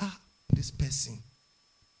knows that, this person,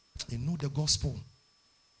 he knows the gospel.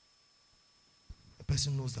 The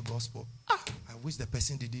person knows the gospel. I wish the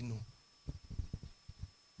person didn't know.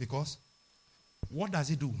 Because, what does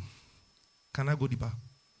he do? Can I go deeper?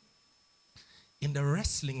 In the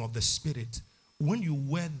wrestling of the spirit, when you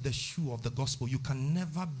wear the shoe of the gospel, you can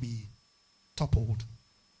never be toppled.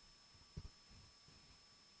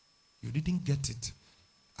 You didn't get it.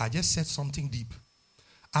 I just said something deep.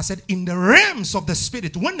 I said, in the realms of the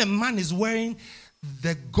spirit, when the man is wearing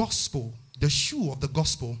the gospel, the shoe of the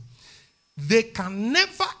gospel, they can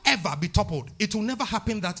never ever be toppled. It will never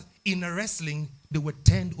happen that in a wrestling they were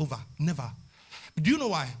turned over. Never. Do you know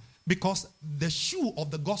why? Because the shoe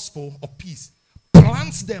of the gospel of peace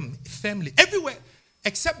plants them firmly everywhere,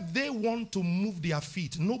 except they want to move their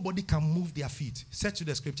feet. Nobody can move their feet. Said to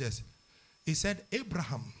the scriptures. He said,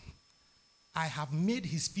 Abraham, I have made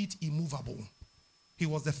his feet immovable. He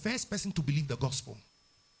was the first person to believe the gospel.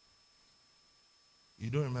 You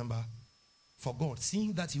don't remember? For God,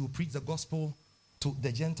 seeing that he will preach the gospel to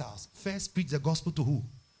the Gentiles, first preach the gospel to who?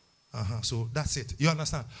 So that's it. You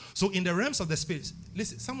understand? So in the realms of the spirit,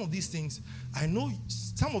 listen, some of these things, I know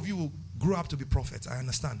some of you will grow up to be prophets. I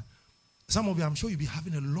understand. Some of you, I'm sure you'll be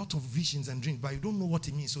having a lot of visions and dreams, but you don't know what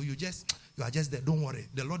it means. So you are just there. Don't worry.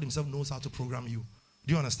 The Lord himself knows how to program you.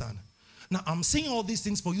 Do you understand? Now, I'm saying all these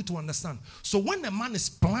things for you to understand. So when a man is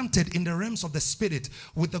planted in the realms of the spirit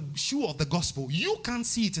with the shoe of the gospel, you can't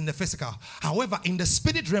see it in the physical. However, in the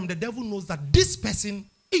spirit realm, the devil knows that this person,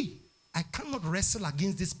 I cannot wrestle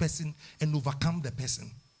against this person and overcome the person.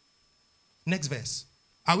 Next verse.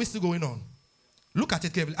 Are we still going on? Look at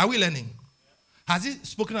it carefully. Are we learning? Has he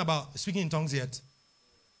spoken about speaking in tongues yet?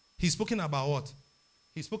 He's spoken about what?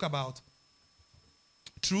 He spoke about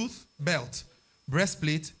truth, belt,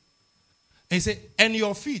 breastplate. And he said, and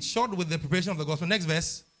your feet shod with the preparation of the gospel. Next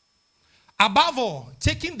verse. Above all,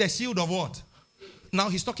 taking the shield of what? Now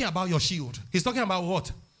he's talking about your shield. He's talking about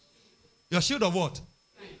what? Your shield of what?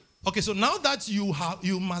 Okay, so now that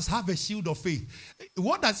you must have a shield of faith.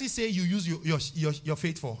 What does he say you use your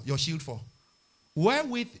faith for? Your shield for?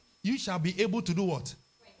 Wherewith you shall be able to do what?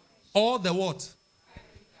 All the what?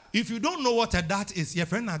 If you don't know what a dart is, your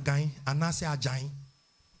friend a guy and I say a giant.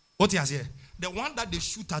 What he has here? The one that they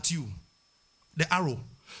shoot at you. The arrow.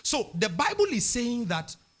 So the Bible is saying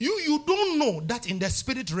that you don't know that in the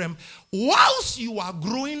spirit realm, whilst you are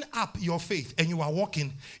growing up your faith and you are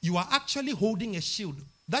walking, you are actually holding a shield.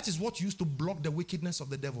 That is what used to block the wickedness of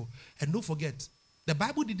the devil. And don't forget, the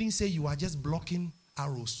Bible didn't say you are just blocking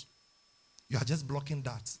arrows. You are just blocking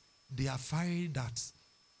darts. They are fiery darts.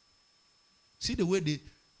 See the way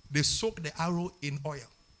they soak the arrow in oil.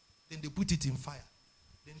 Then they put it in fire.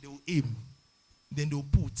 Then they will aim. Then they will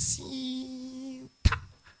put.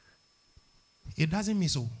 It doesn't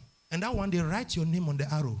miss. And that one, they write your name on the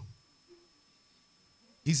arrow.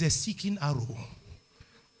 It's a seeking arrow.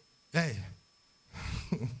 Hey.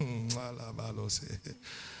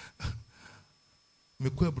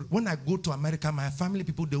 When I go to America, my family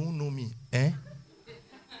people, they won't know me.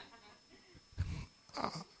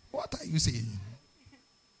 What are you saying?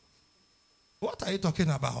 What are you talking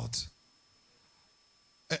about?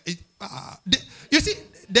 You see,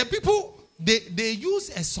 the people, they use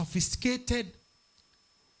a sophisticated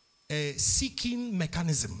seeking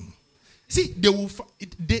mechanism. See,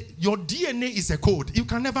 your DNA is a code. You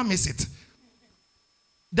can never miss it.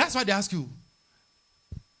 That's why they ask you,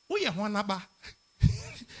 when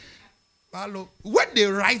they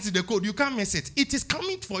write the code, you can't miss it. It is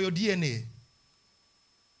coming for your DNA.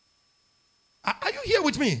 Are you here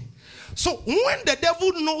with me? So when the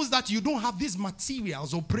devil knows that you don't have these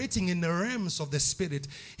materials operating in the realms of the spirit,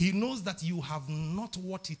 he knows that you have not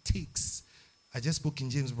what it takes. I just spoke in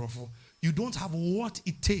James, bro. You don't have what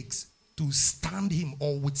it takes to stand him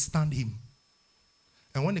or withstand him.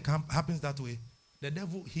 And when it happens that way, the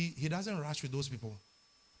devil, he doesn't rush with those people.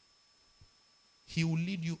 He will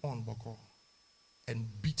lead you on, Boko, and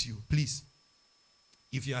beat you. Please,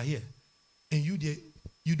 if you are here and you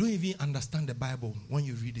don't even understand the Bible when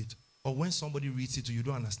you read it, or when somebody reads it to you, you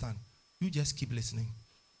don't understand, you just keep listening.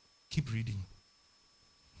 Keep reading.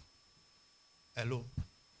 Hello.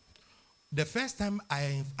 The first time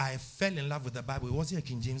I fell in love with the Bible, it wasn't a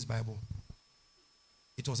King James Bible.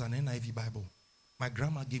 It was an NIV Bible. My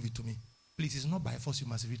grandma gave it to me. Please, it's not by force you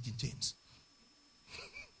must read King James.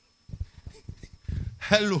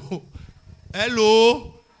 Hello.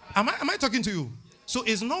 Hello. Am I talking to you? So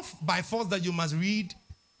it's not by force that you must read.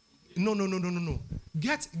 No.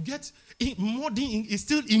 Get modern. It's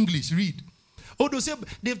still English. Read. Oh, they say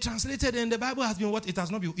they've translated and the Bible has been what? It has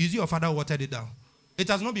not been. Is your father watered it down? It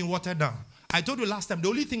has not been watered down. I told you last time, the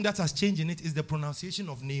only thing that has changed in it is the pronunciation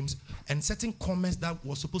of names and certain comments that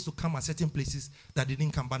were supposed to come at certain places that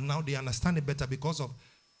didn't come. But now they understand it better because of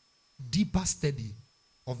deeper study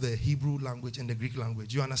of the Hebrew language and the Greek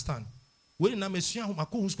language. You understand? Don't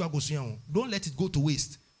let it go to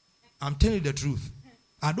waste. I'm telling you the truth.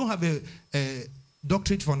 I don't have a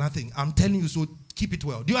doctorate for nothing. I'm telling you, so keep it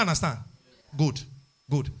well. Do you understand? Good.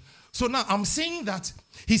 So now I'm saying that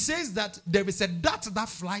he says that there is a dart that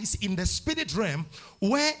flies in the spirit realm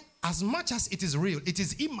where as much as it is real, it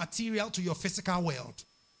is immaterial to your physical world.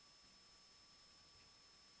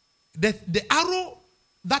 the arrow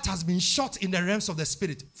that has been shot in the realms of the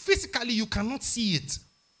spirit, physically you cannot see it,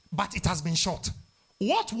 but it has been shot.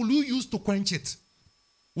 What will you use to quench it?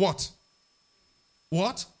 What?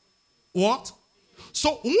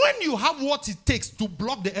 So when you have what it takes to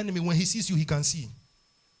block the enemy, when he sees you, he can see.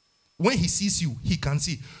 When he sees you, he can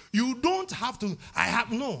see. You don't have to,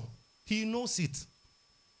 he knows it.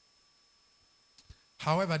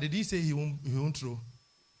 However, did he say he won't throw?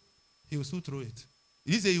 He will still throw it.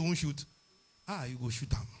 Did he say he won't shoot? You go shoot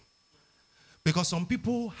them. Because some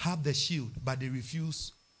people have the shield, but they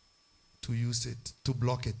refuse to use it, to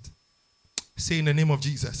block it. Say in the name of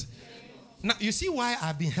Jesus. Now, you see why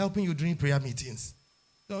I've been helping you during prayer meetings.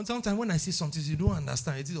 Sometimes when I see something you don't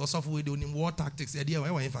understand, it is also for doing war tactics. Say in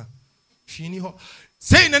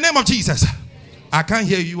the name of Jesus. I can't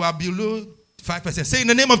hear you. You are below 5%. Say in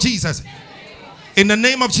the name of Jesus. In the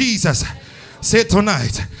name of Jesus. Say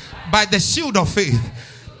tonight, by the shield of faith,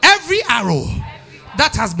 every arrow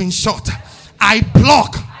that has been shot, I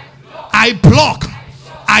block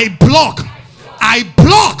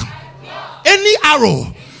any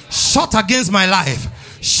arrow shot against my life,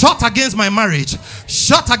 shot against my marriage,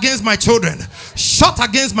 shot against my children, shot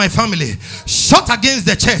against my family, shot against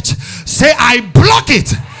the church. Say, I block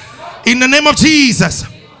it in the name of Jesus.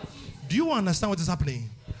 Do you understand what is happening?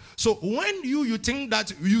 So when you think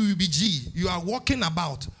that you be G, you are walking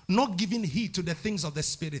about not giving heed to the things of the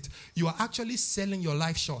spirit, you are actually selling your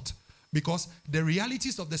life short. Because the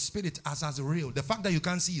realities of the spirit as real. The fact that you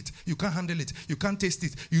can't see it, you can't handle it, you can't taste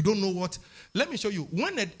it, you don't know what. Let me show you.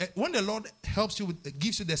 When the Lord helps you,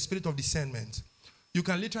 gives you the spirit of discernment, you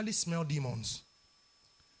can literally smell demons.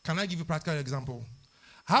 Can I give you a practical example?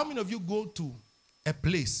 How many of you go to a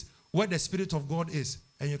place where the spirit of God is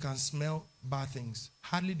and you can smell bad things?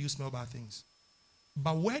 Hardly do you smell bad things.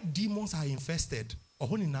 But where demons are infested,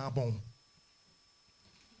 below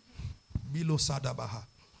Sadabaha.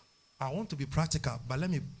 I want to be practical, but let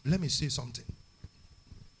me say something.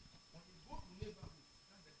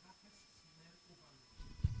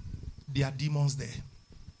 There are demons there.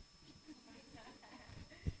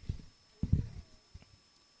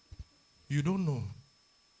 You don't know.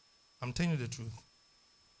 I'm telling you the truth.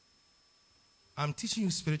 I'm teaching you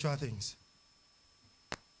spiritual things.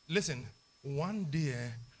 Listen, one day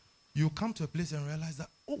you come to a place and realize that,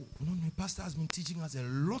 my pastor has been teaching us a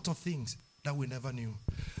lot of things that we never knew.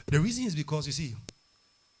 The reason is because, you see,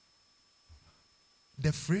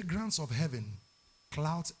 the fragrance of heaven,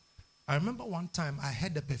 clouds. I remember one time I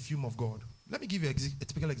heard the perfume of God. Let me give you a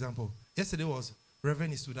typical example. Yesterday was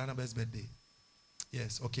Reverend Istudanabe's birthday.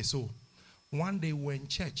 Yes, okay, so one day we were in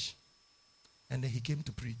church and then he came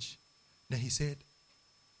to preach. Then he said,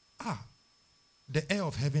 the air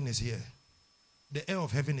of heaven is here. The air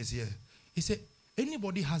of heaven is here. He said,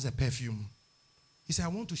 anybody has a perfume? He said, I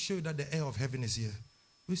want to show you that the air of heaven is here.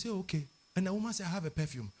 We say, okay. And the woman said, I have a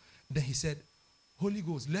perfume. Then he said, Holy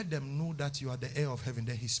Ghost, let them know that you are the air of heaven.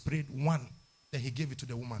 Then he sprayed one. Then he gave it to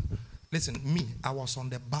the woman. Listen, I was on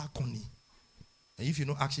the balcony. And if you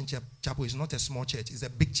know Action Chapel, it's not a small church. It's a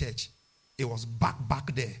big church. It was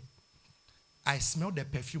back there. I smelled the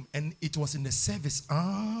perfume and it was in the service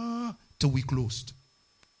till we closed.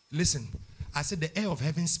 Listen, I said the air of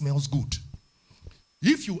heaven smells good.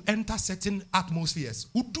 If you enter certain atmospheres,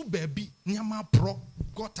 udu baby, nyama pro,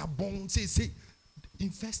 got a bone, say,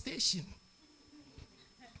 infestation,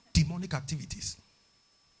 demonic activities.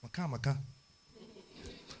 Maka.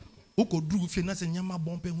 Uko do if you not say nyama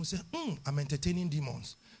bompe who say, I'm entertaining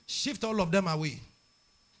demons. Shift all of them away.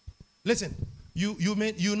 Listen, you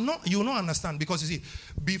not understand because you see,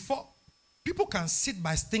 before people can sit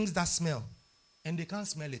by things that smell, and they can't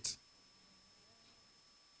smell it.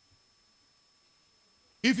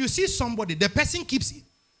 If you see somebody, the person keeps,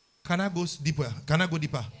 can I go deeper? Can I go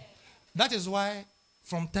deeper? That is why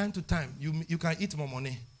from time to time, you can eat more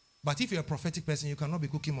money. But if you're a prophetic person, you cannot be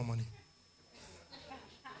cooking more money.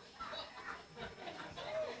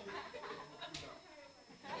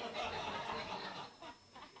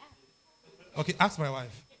 Okay, ask my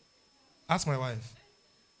wife. Ask my wife.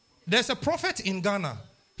 There's a prophet in Ghana.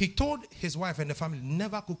 He told his wife and the family,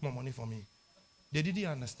 never cook more money for me. They didn't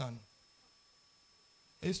understand.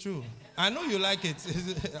 It's true. I know you like it.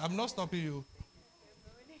 I'm not stopping you.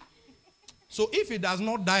 So if it does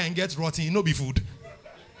not die and gets rotten, it no be food.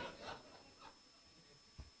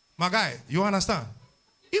 My guy, you understand?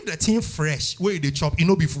 If the thing fresh, where they chop, it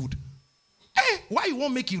no be food. Hey, why you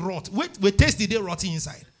won't make it rot? Wait, taste the day rotting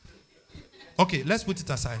inside. Okay, let's put it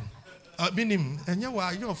aside. Meaning, and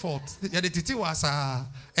your fault. The titi was a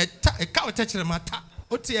cow touching matter.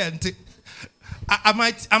 I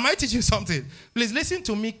might teach you something. Please listen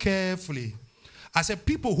to me carefully. I said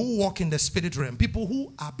people who walk in the spirit realm, people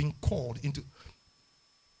who are being called into.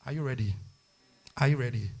 Are you ready? Are you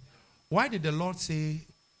ready? Why did the Lord say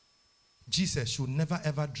Jesus should never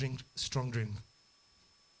ever drink strong drink?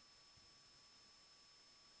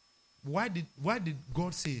 Why did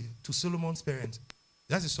God say to Solomon's parents,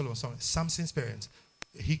 that's Samson's parents,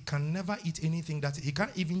 he can never eat anything he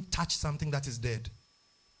can't even touch something that is dead,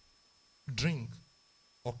 drink,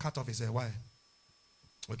 or cut off his hair? Why?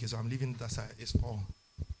 Okay, so I'm leaving that side. It's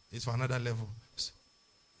for another level.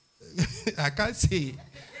 I can't say.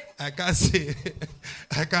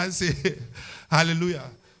 Hallelujah.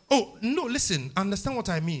 Oh, no, listen. Understand what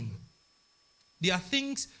I mean. There are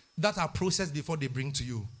things that are processed before they bring to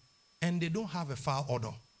you, and they don't have a file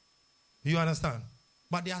order. You understand?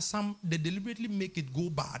 But there are some, they deliberately make it go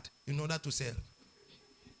bad in order to sell.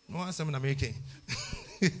 No answer in American.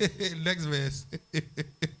 Next verse.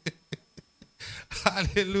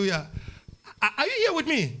 Hallelujah. Are you here with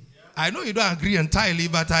me? Yeah. I know you don't agree entirely,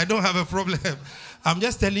 but I don't have a problem. I'm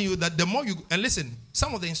just telling you that the more you, and listen,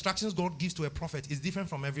 some of the instructions God gives to a prophet is different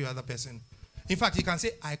from every other person. In fact, he can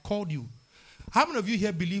say, I called you. How many of you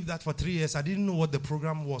here believe that for 3 years I didn't know what the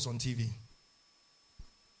program was on TV?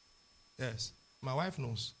 Yes. My wife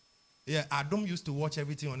knows. Yeah, Adam used to watch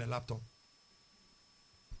everything on a laptop.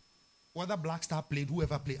 Whether Black Star played,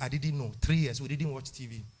 whoever played, I didn't know. 3 years, we didn't watch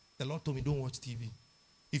TV. The Lord told me, don't watch TV.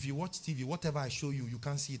 If you watch TV, whatever I show you, you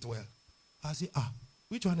can't see it well. I say,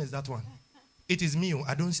 which one is that one? It is me.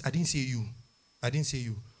 I didn't say you. I didn't say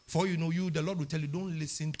you. For you know, the Lord will tell you, don't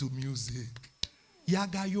listen to music.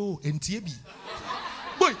 Yagayo, NTB.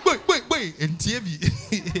 Boy,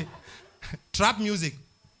 NTB. Trap music.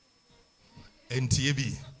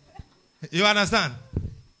 NTB. You understand?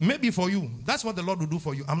 Maybe for you, that's what the Lord will do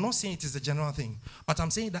for you. I'm not saying it is a general thing, but I'm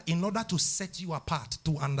saying that in order to set you apart,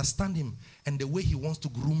 to understand him and the way he wants to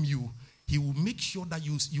groom you, he will make sure that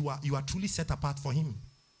you are truly set apart for him.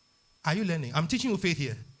 Are you learning? I'm teaching you faith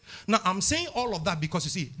here. Now, I'm saying all of that because, you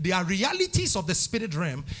see, there are realities of the spirit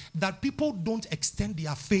realm that people don't extend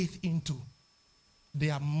their faith into.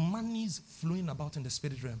 There are monies flowing about in the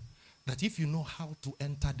spirit realm that if you know how to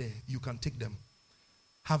enter there, you can take them.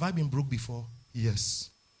 Have I been broke before? Yes.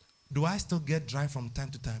 Do I still get dry from time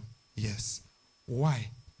to time? Yes. Why?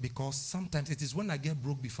 Because sometimes it is when I get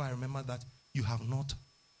broke before I remember that you have not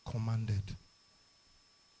commanded.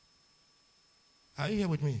 Are you here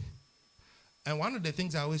with me? And one of the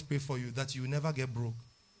things I always pray for you, that you never get broke.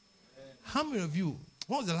 How many of you,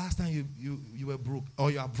 when was the last time you were broke? Or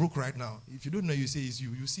you are broke right now? If you don't know, you say it's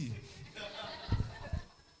you. You see.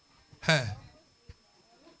 Hey.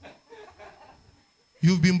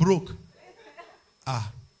 You've been broke.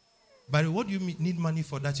 But what do you need money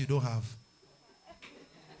for that you don't have?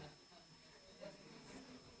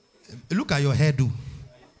 Look at your hairdo.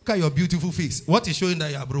 Look at your beautiful face. What is showing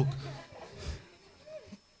that you are broke?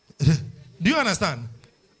 Do you understand?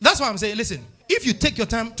 That's why I'm saying, listen, if you take your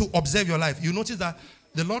time to observe your life, you notice that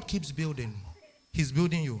the Lord keeps building. He's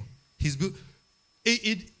building you. He's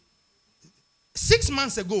 6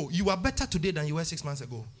 months ago, you are better today than you were 6 months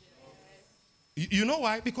ago. You know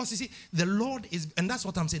why? Because you see, the Lord is, and that's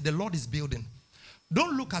what I'm saying, the Lord is building.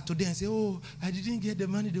 Don't look at today and say, oh, I didn't get the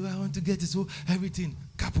money the way I want to get it, so everything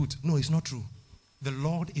kaput. No, it's not true. The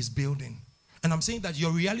Lord is building. And I'm saying that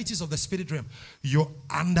your realities of the spirit realm, your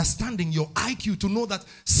understanding, your IQ to know that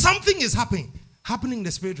something is happening in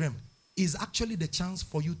the spirit realm is actually the chance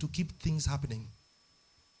for you to keep things happening.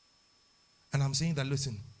 And I'm saying that,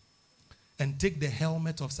 listen, and take the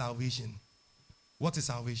helmet of salvation. What is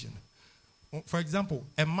salvation? For example,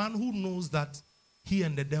 a man who knows that he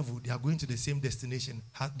and the devil, they are going to the same destination,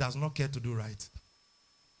 does not care to do right.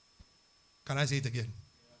 Can I say it again?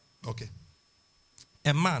 Okay.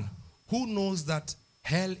 A man who knows that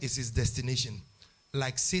hell is his destination,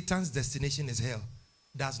 like Satan's destination is hell,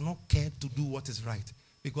 does not care to do what is right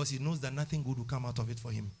because he knows that nothing good will come out of it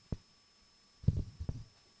for him.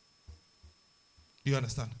 You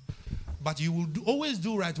understand? But you will always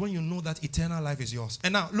do right when you know that eternal life is yours.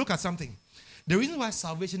 And now, look at something. The reason why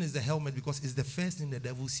salvation is the helmet, because it's the first thing the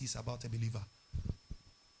devil sees about a believer.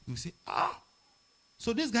 You say,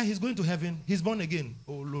 so this guy, he's going to heaven, he's born again.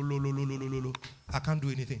 Oh, I can't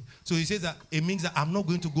do anything. So he says that it means that I'm not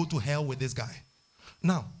going to go to hell with this guy.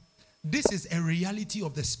 Now, this is a reality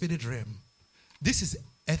of the spirit realm. This is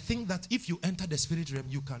a thing that if you enter the spirit realm,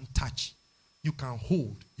 you can touch, you can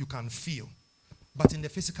hold, you can feel. But in the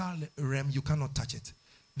physical realm, you cannot touch it.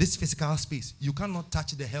 This physical space, you cannot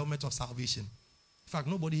touch the helmet of salvation. In fact,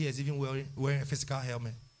 nobody here is even wearing a physical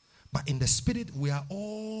helmet. But in the spirit, we are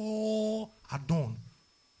all adorned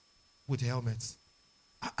with helmets.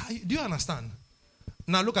 Do you understand?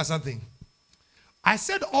 Now look at something. I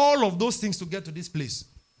said all of those things to get to this place.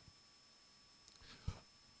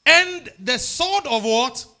 And the sword of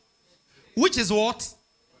what? Which is what?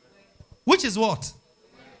 Which is what?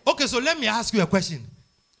 Okay, so let me ask you a question.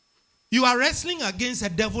 You are wrestling against a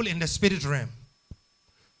devil in the spirit realm.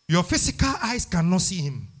 Your physical eyes cannot see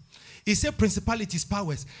him. He said principalities,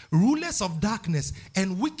 powers, rulers of darkness,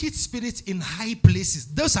 and wicked spirits in high places.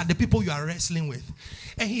 Those are the people you are wrestling with.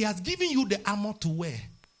 And he has given you the armor to wear.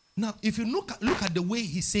 Now, if you look at the way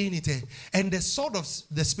he's saying it, and the sword of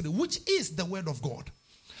the spirit, which is the word of God.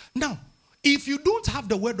 Now, if you don't have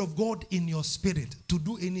the word of God in your spirit to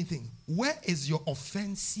do anything, where is your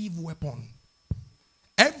offensive weapon?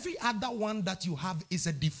 Every other one that you have is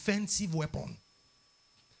a defensive weapon.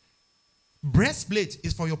 Breastplate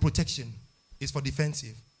is for your protection. It's for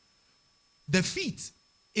defensive. The feet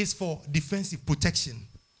is for defensive protection.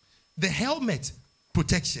 The helmet,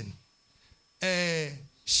 protection.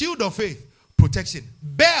 Shield of faith, protection.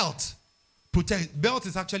 Belt, protect. Belt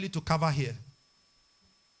is actually to cover here.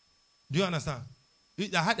 Do you understand?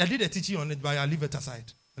 I did a teaching on it, but I leave it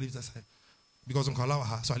aside. Because I'm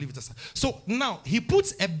Kalawaha, so I leave it aside. So now, he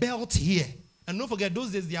puts a belt here. And don't forget,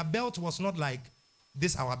 those days, their belt was not like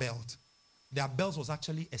this, our belt. Their belt was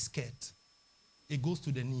actually a skirt. It goes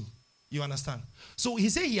to the knee. You understand? So he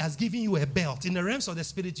said he has given you a belt. In the realms of the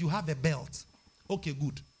spirit, you have a belt. Okay,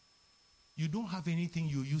 good. You don't have anything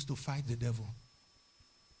you use to fight the devil.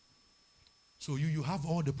 So you have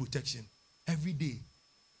all the protection. Every day,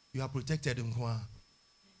 you are protected in Hua.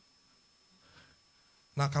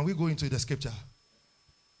 Now, can we go into the scripture?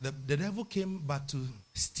 The devil came but to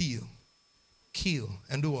steal, kill,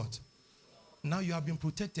 and do what? Now you have been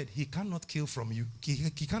protected. He cannot kill from you.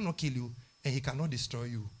 He cannot kill you, and he cannot destroy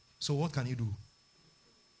you. So what can you do?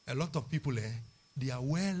 A lot of people, they are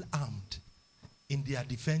well armed in their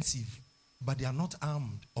defensive, but they are not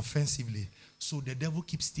armed offensively. So the devil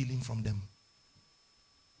keeps stealing from them.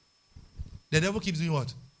 The devil keeps doing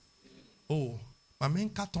what? Oh, my main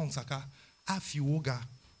carton saka, afi woga,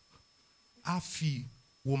 afi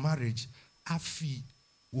wo marriage, afi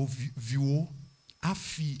wo view,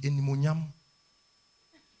 afi enimonyam.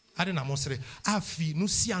 I don't know mosre. Afi no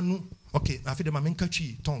sianu. Okay, afi de my main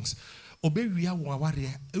tongues. Obewia wo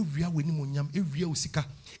aware, ewia wo enimonyam, ewia osika,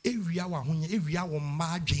 ewia wo ahonya, ewia wo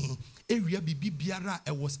madwen, ewia bibi biara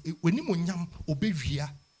e was enimonyam obewia.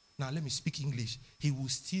 Now let me speak English. He will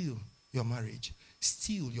steal your marriage,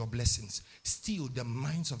 steal your blessings, steal the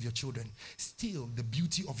minds of your children, steal the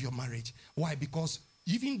beauty of your marriage. Why? Because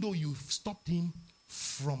even though you've stopped him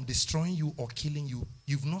from destroying you or killing you,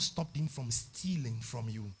 you've not stopped him from stealing from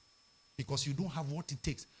you. Because you don't have what it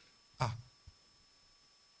takes.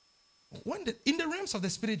 In the realms of the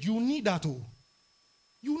spirit, you need that.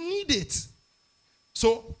 You need it.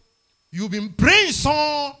 So, you've been praying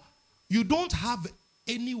so you don't have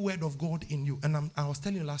any word of God in you. And I was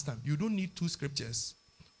telling you last time, you don't need two scriptures.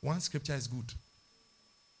 One scripture is good.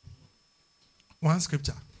 One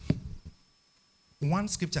scripture. One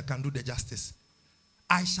scripture can do the justice.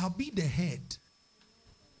 I shall be the head.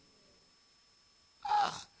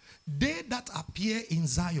 They that appear in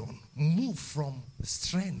Zion move from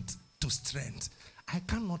strength to strength. I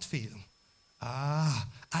cannot fail. I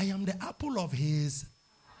am the apple of his.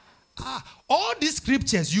 All these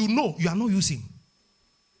scriptures, you know, you are not using.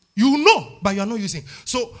 You know, but you are not using.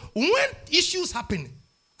 So when issues happen,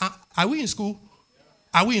 are we in school?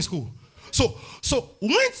 Are we in school? So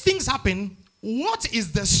when things happen, what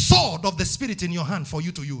is the sword of the spirit in your hand for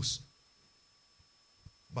you to use?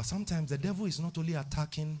 But sometimes the devil is not only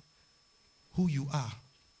attacking who you are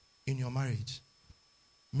in your marriage.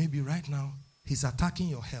 Maybe right now, he's attacking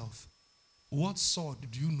your health. What sword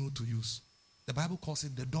do you know to use? The Bible calls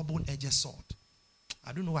it the double-edged sword.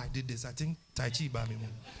 I don't know why I did this. I think Tai Chi Bami.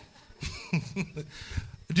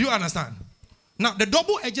 Do you understand? Now, the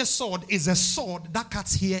double-edged sword is a sword that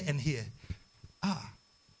cuts here and here.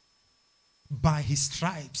 By his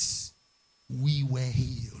stripes, we were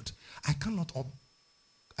healed. I cannot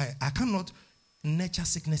nurture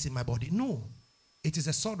sickness in my body. No. It is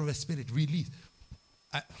a sword of a spirit, release.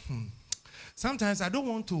 Sometimes I don't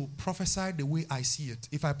want to prophesy the way I see it.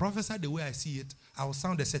 If I prophesy the way I see it, I will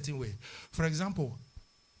sound a certain way. For example,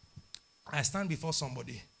 I stand before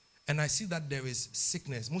somebody and I see that there is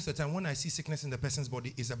sickness. Most of the time when I see sickness in the person's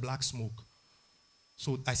body, it's a black smoke.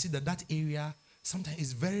 So I see that area sometimes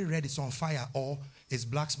is very red, it's on fire, or it's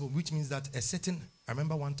black smoke, which means that I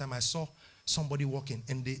remember one time I saw somebody walking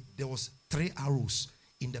and there was 3 arrows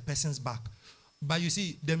in the person's back. But you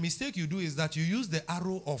see, the mistake you do is that you use the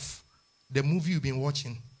arrow of the movie you've been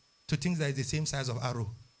watching to think that it's the same size of arrow.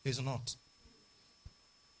 It's not.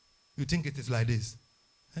 You think it is like this.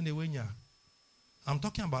 And they went, I'm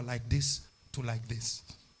talking about like this to like this.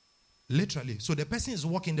 Literally. So the person is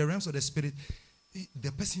walking in the realms of the spirit.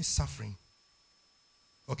 The person is suffering.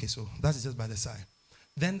 Okay, so that's just by the side.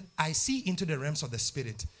 Then I see into the realms of the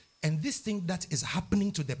spirit. And this thing that is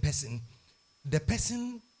happening to the person,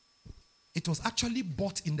 it was actually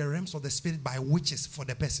bought in the realms of the spirit by witches for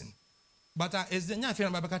the person. But as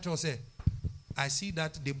the say, I see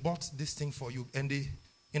that they bought this thing for you. And they,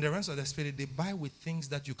 in the realms of the spirit, they buy with things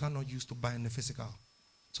that you cannot use to buy in the physical.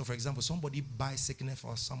 So for example, somebody buys sickness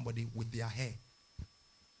for somebody with their hair.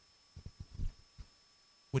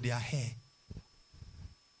 With their hair.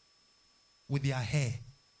 With their hair.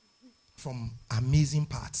 From amazing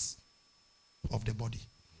parts of the body.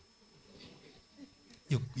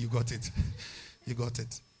 You got it. You got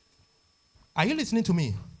it. Are you listening to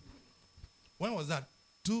me? When was that?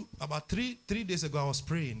 About three days ago, I was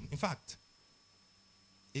praying. In fact,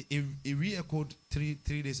 it re-echoed three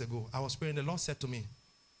days ago. I was praying. The Lord said to me,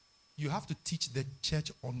 you have to teach the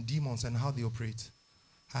church on demons and how they operate.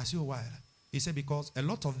 I said, why? He said, because a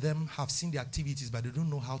lot of them have seen the activities, but they don't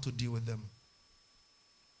know how to deal with them.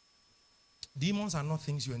 Demons are not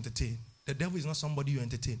things you entertain. The devil is not somebody you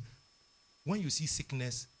entertain. When you see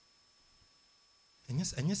sickness, and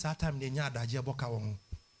yes, that time did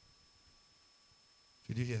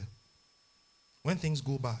you hear? When things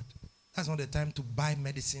go bad, that's not the time to buy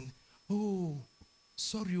medicine. Oh,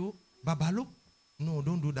 sorry, babalo. No,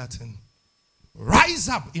 don't do that thing. Rise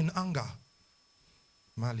up in anger.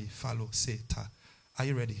 Mali, follow, say, ta. Are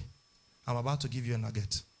you ready? I'm about to give you a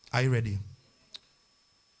nugget. Are you ready?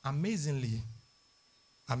 Amazingly,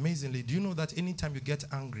 do you know that anytime you get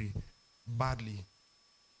angry badly,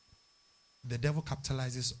 the devil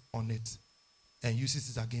capitalizes on it and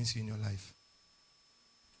uses it against you in your life?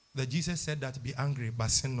 That Jesus said that be angry,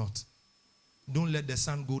 but sin not. Don't let the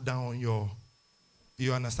sun go down on your...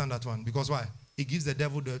 You understand that one? Because why? It gives the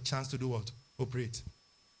devil the chance to do what? Operate.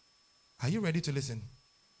 Are you ready to listen?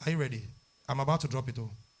 Are you ready? I'm about to drop it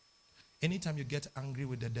all. Anytime you get angry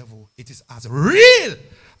with the devil, it is as real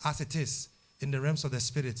as it is in the realms of the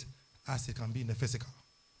spirit as it can be in the physical.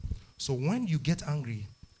 So when you get angry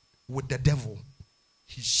with the devil,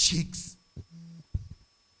 he shakes.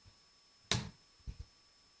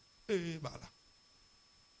 Hey, Bala.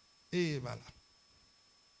 Hey, Bala.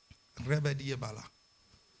 Rebedi Bala.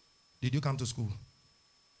 Did you come to school?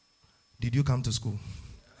 Did you come to school?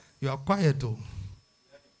 You are quiet though.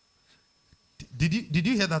 Did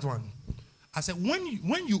you hear that one? I said,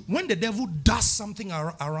 when the devil does something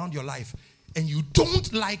around your life and you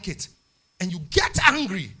don't like it and you get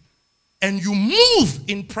angry and you move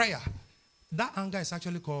in prayer, that anger is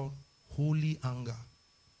actually called holy anger.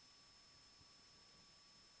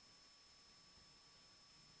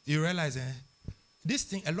 You realize, this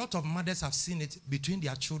thing, a lot of mothers have seen it between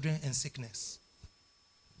their children and sickness.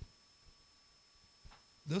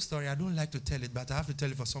 Those stories, I don't like to tell it, but I have to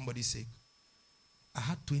tell it for somebody's sake. I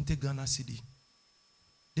had 20 Ghana cedi.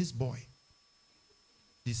 This boy,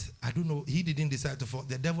 I don't know, he didn't decide to fall.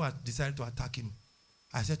 The devil had decided to attack him.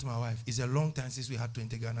 I said to my wife, it's a long time since we had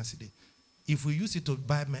 20 Ghana cedi. If we use it to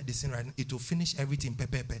buy medicine right now, it will finish everything.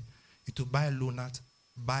 It will buy Lonat,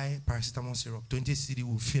 buy paracetamol syrup. 20 cedi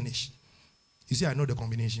will finish. You see, I know the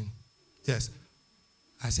combination. Yes.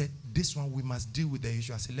 I said, this one we must deal with the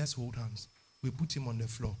issue. I said, let's hold hands. We put him on the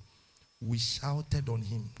floor. We shouted on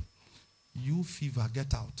him. You fever,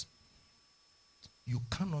 get out. You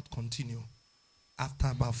cannot continue. After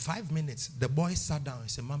about 5 minutes, the boy sat down and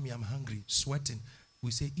said, Mommy, I'm hungry, sweating.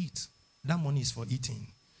 We say, eat. That money is for eating.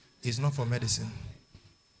 It's not for medicine.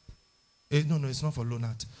 No, it's not for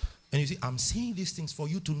Lonat. And you see, I'm saying these things for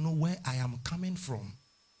you to know where I am coming from.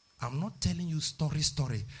 I'm not telling you story.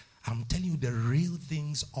 I'm telling you the real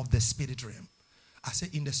things of the spirit realm. I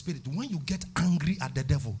said in the spirit, when you get angry at the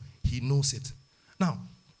devil, he knows it. Now,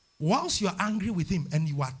 whilst you are angry with him and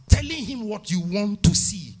you are telling him what you want to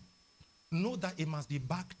see, know that it must be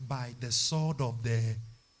backed by the sword of the,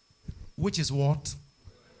 which is what?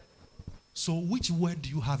 So which word do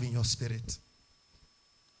you have in your spirit?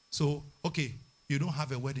 So, okay, you don't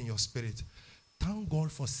have a word in your spirit. Thank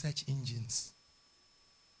God for search engines.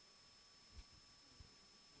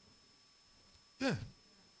 Yeah.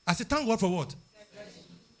 I said, thank God for what?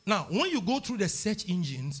 Now, when you go through the search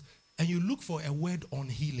engines and you look for a word on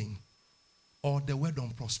healing or the word on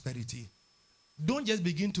prosperity, don't just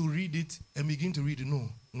begin to read it and begin to read it.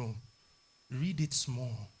 No. Read it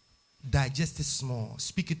small. Digest it small.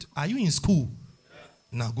 Speak it. Are you in school?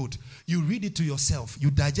 Now, good. You read it to yourself. You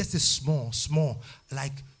digest it small.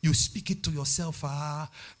 Like you speak it to yourself.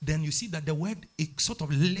 Then you see that the word, it sort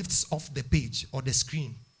of lifts off the page or the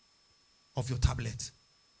screen of your tablet.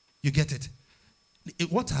 You get it?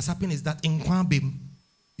 What has happened is that in Kwambim,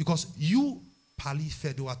 because you, Pali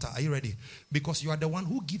Feduata, are you ready? Because you are the one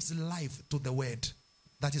who gives life to the word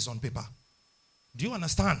that is on paper. Do you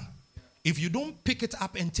understand? Yeah. If you don't pick it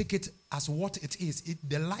up and take it as what it is,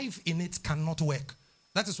 the life in it cannot work.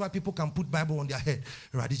 That is why people can put Bible on their head.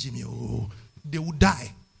 Radijimi, they will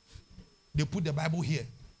die. They put the Bible here.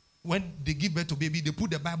 When they give birth to baby, they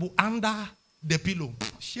put the Bible under the pillow.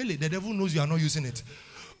 Surely the devil knows you are not using it.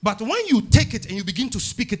 But when you take it and you begin to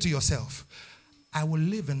speak it to yourself, I will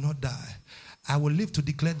live and not die. I will live to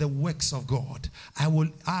declare the works of God.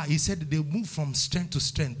 He said they move from strength to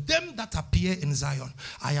strength. Them that appear in Zion,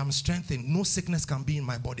 I am strengthened. No sickness can be in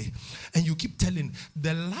my body. And you keep telling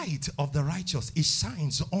the light of the righteous, it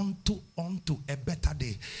shines onto a better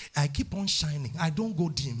day. I keep on shining. I don't go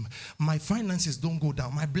dim. My finances don't go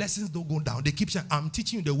down. My blessings don't go down. They keep shining. I'm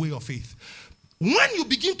teaching you the way of faith. When you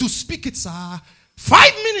begin to speak it, sir,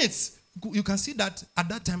 5 minutes, you can see that at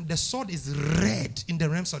that time the sword is red in the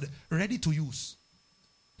realms of ready to use.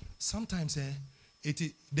 Sometimes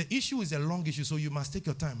the issue is a long issue, so you must take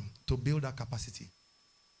your time to build that capacity.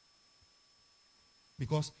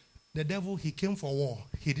 Because the devil, he came for war.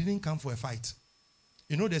 He didn't come for a fight.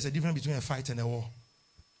 You know there's a difference between a fight and a war.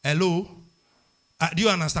 Hello? Do you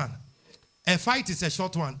understand? A fight is a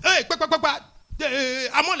short one. Hey,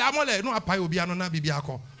 amole, no apai obi anona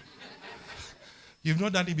bibiako. You've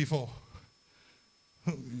not done it before.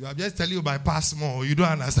 I'm just telling you by past more. You don't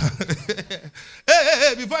understand.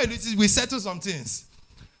 hey, before we settle some things.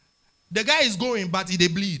 The guy is going, but they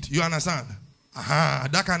bleed. You understand?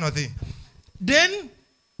 That kind of thing. Then,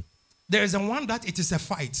 there is a one that it is a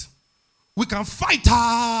fight. We can fight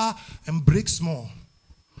and break small.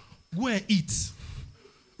 Go and eat.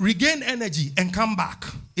 Regain energy and come back.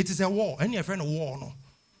 It is a war. Any friend, a war, no?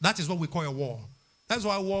 That is what we call a war. That's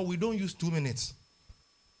why war, we don't use 2 minutes.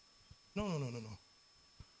 No.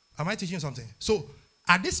 Am I teaching you something? So,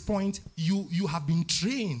 at this point, you have been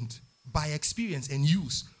trained by experience and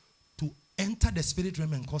use to enter the spirit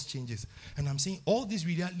realm and cause changes. And I'm saying all these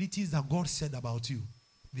realities that God said about you,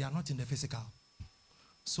 they are not in the physical.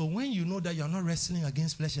 So when you know that you are not wrestling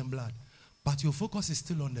against flesh and blood, but your focus is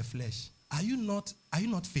still on the flesh, are you not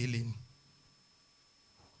failing?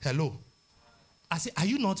 Hello? I say, are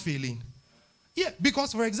you not failing? Yeah,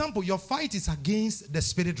 because, for example, your fight is against the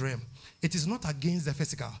spirit realm. It is not against the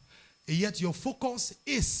physical. Yet your focus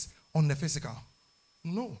is on the physical.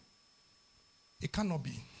 No. It cannot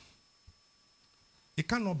be. It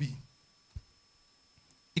cannot be.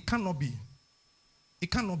 It cannot be. It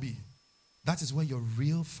cannot be. That is where your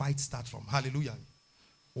real fight starts from. Hallelujah.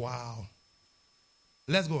 Wow.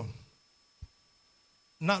 Let's go on.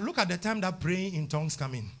 Now look at the time that praying in tongues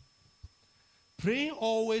come in. Praying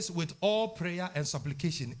always with all prayer and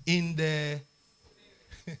supplication in the...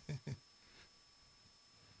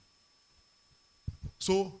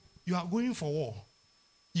 So, you are going for war.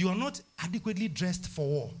 You are not adequately dressed for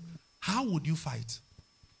war. How would you fight?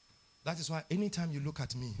 That is why anytime you look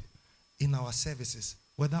at me in our services,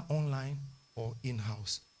 whether online or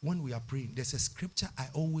in-house, when we are praying, there's a scripture I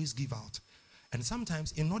always give out. And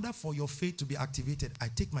sometimes, in order for your faith to be activated, I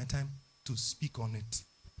take my time to speak on it.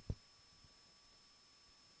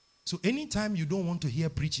 So anytime you don't want to hear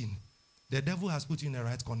preaching, the devil has put you in the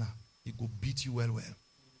right corner. He will beat you well.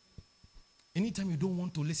 Anytime you don't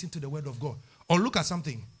want to listen to the word of God, or look at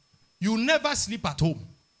something, you never sleep at home.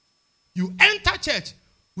 You enter church,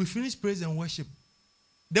 we finish praise and worship.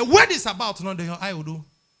 The word is about, not your eye will do.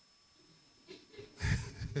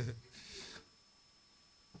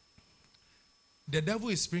 The devil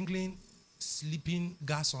is sprinkling sleeping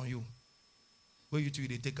gas on you. Where you two,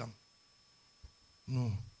 they take them.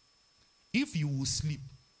 No. If you will sleep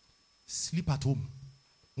at home.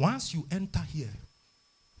 Once you enter here,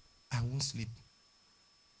 I won't sleep.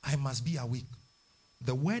 I must be awake.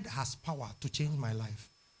 The word has power to change my life.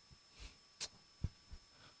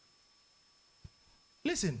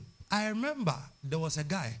 Listen, I remember there was a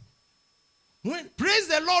guy. When praise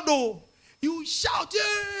the Lord, oh, you shout,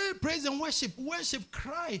 yeah, praise and worship,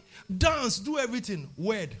 cry, dance, do everything.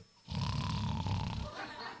 Word.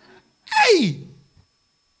 Hey!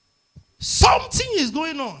 Something is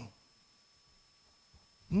going on.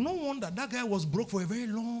 No wonder that guy was broke for a very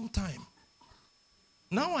long time.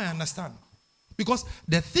 Now I understand. Because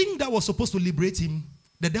the thing that was supposed to liberate him,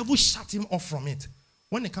 the devil shut him off from it.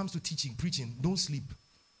 When it comes to teaching, preaching, don't sleep.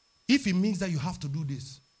 If it means that you have to do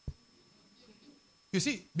this. You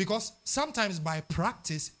see, because sometimes by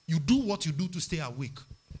practice, you do what you do to stay awake.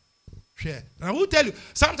 Share. And I will tell you,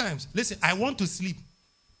 sometimes, listen, I want to sleep.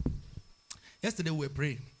 Yesterday we were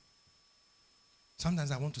praying.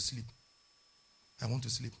 Sometimes I want to sleep.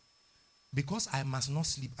 because I must not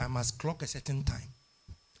sleep, I must clock a certain time.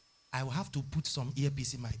 I will have to put some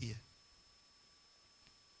earpiece in my ear.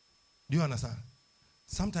 Do you understand?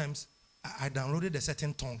 Sometimes I downloaded a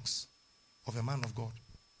certain tongues of a man of God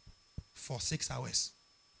for 6 hours.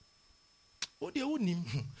 Oh,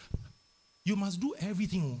 you must do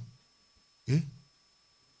everything. Eh?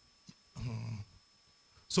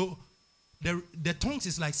 So the tongues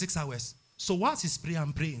is like 6 hours. So whilst he's praying,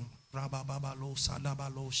 I'm praying.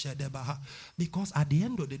 Because at the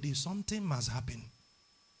end of the day, something must happen.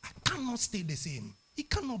 I cannot stay the same. It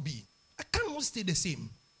cannot be. I cannot stay the same.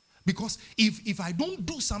 Because if I don't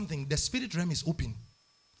do something, the spirit realm is open.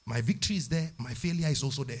 My victory is there. My failure is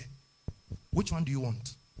also there. Which one do you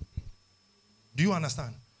want? Do you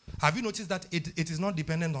understand? Have you noticed that it is not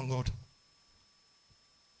dependent on God?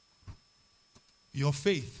 Your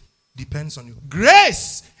faith depends on you.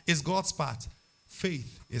 Grace is God's part.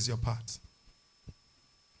 Faith is your part.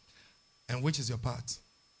 And which is your part?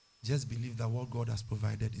 Just believe that what God has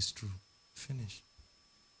provided is true. Finish.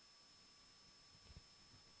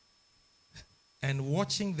 And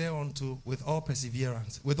watching thereunto with all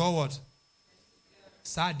perseverance. With all what?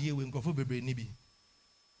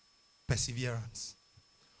 Perseverance.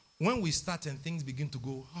 When we start and things begin to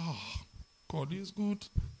go, God is good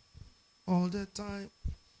all the time.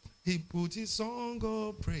 He put his song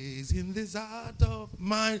of praise in this heart of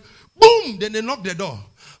mine. Boom! Then they knock the door.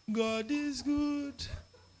 God is good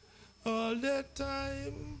all the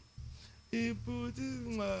time. He put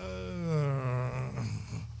his...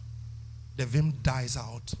 The vim dies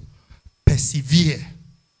out. Persevere.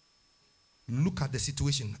 Look at the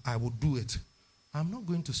situation. I will do it. I'm not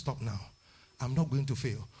going to stop now. I'm not going to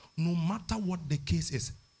fail. No matter what the case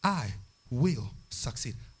is, I will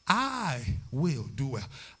succeed. I will do well.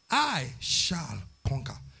 I shall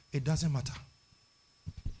conquer. It doesn't matter.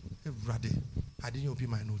 I didn't open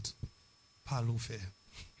my note. Palo fair.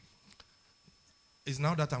 It's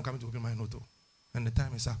now that I'm coming to open my note. And the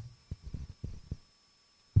time is up.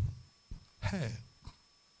 Hey,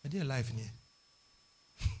 I did a life in here.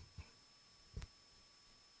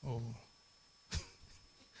 Oh.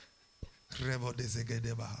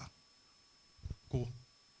 Cool.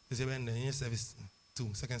 Is it when the service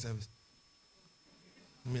 2, second service?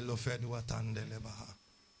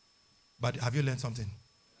 But have you learned something?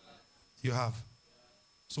 You have.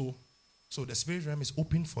 So the spirit realm is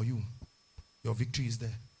open for you. Your victory is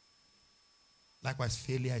there. Likewise,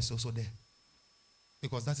 failure is also there.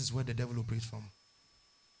 Because that is where the devil operates from.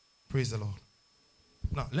 Praise the Lord.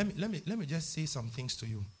 Now, let me just say some things to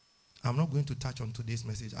you. I'm not going to touch on today's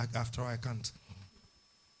message. After all, I can't.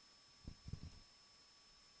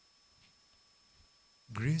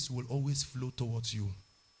 Grace will always flow towards you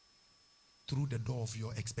through the door of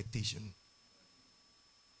your expectation.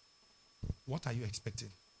 What are you expecting?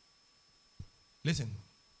 Listen,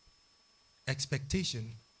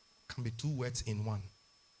 expectation can be 2 words in one.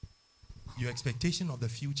 Your expectation of the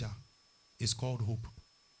future is called hope.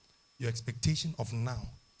 Your expectation of now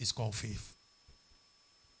is called faith.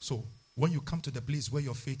 So, when you come to the place where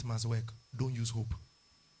your faith must work, don't use hope.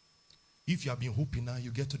 If you have been hoping now, you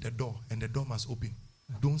get to the door and the door must open.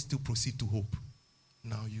 Don't still proceed to hope.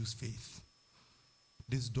 Now use faith.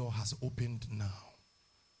 This door has opened now.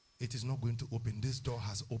 It is not going to open. This door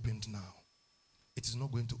has opened now. It is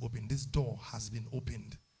not going to open. This door has been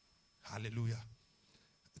opened. Hallelujah.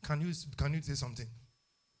 Can you say something?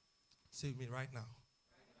 Say with me right now.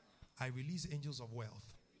 I release angels of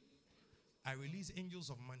wealth. I release angels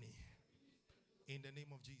of money. In the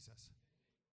name of Jesus.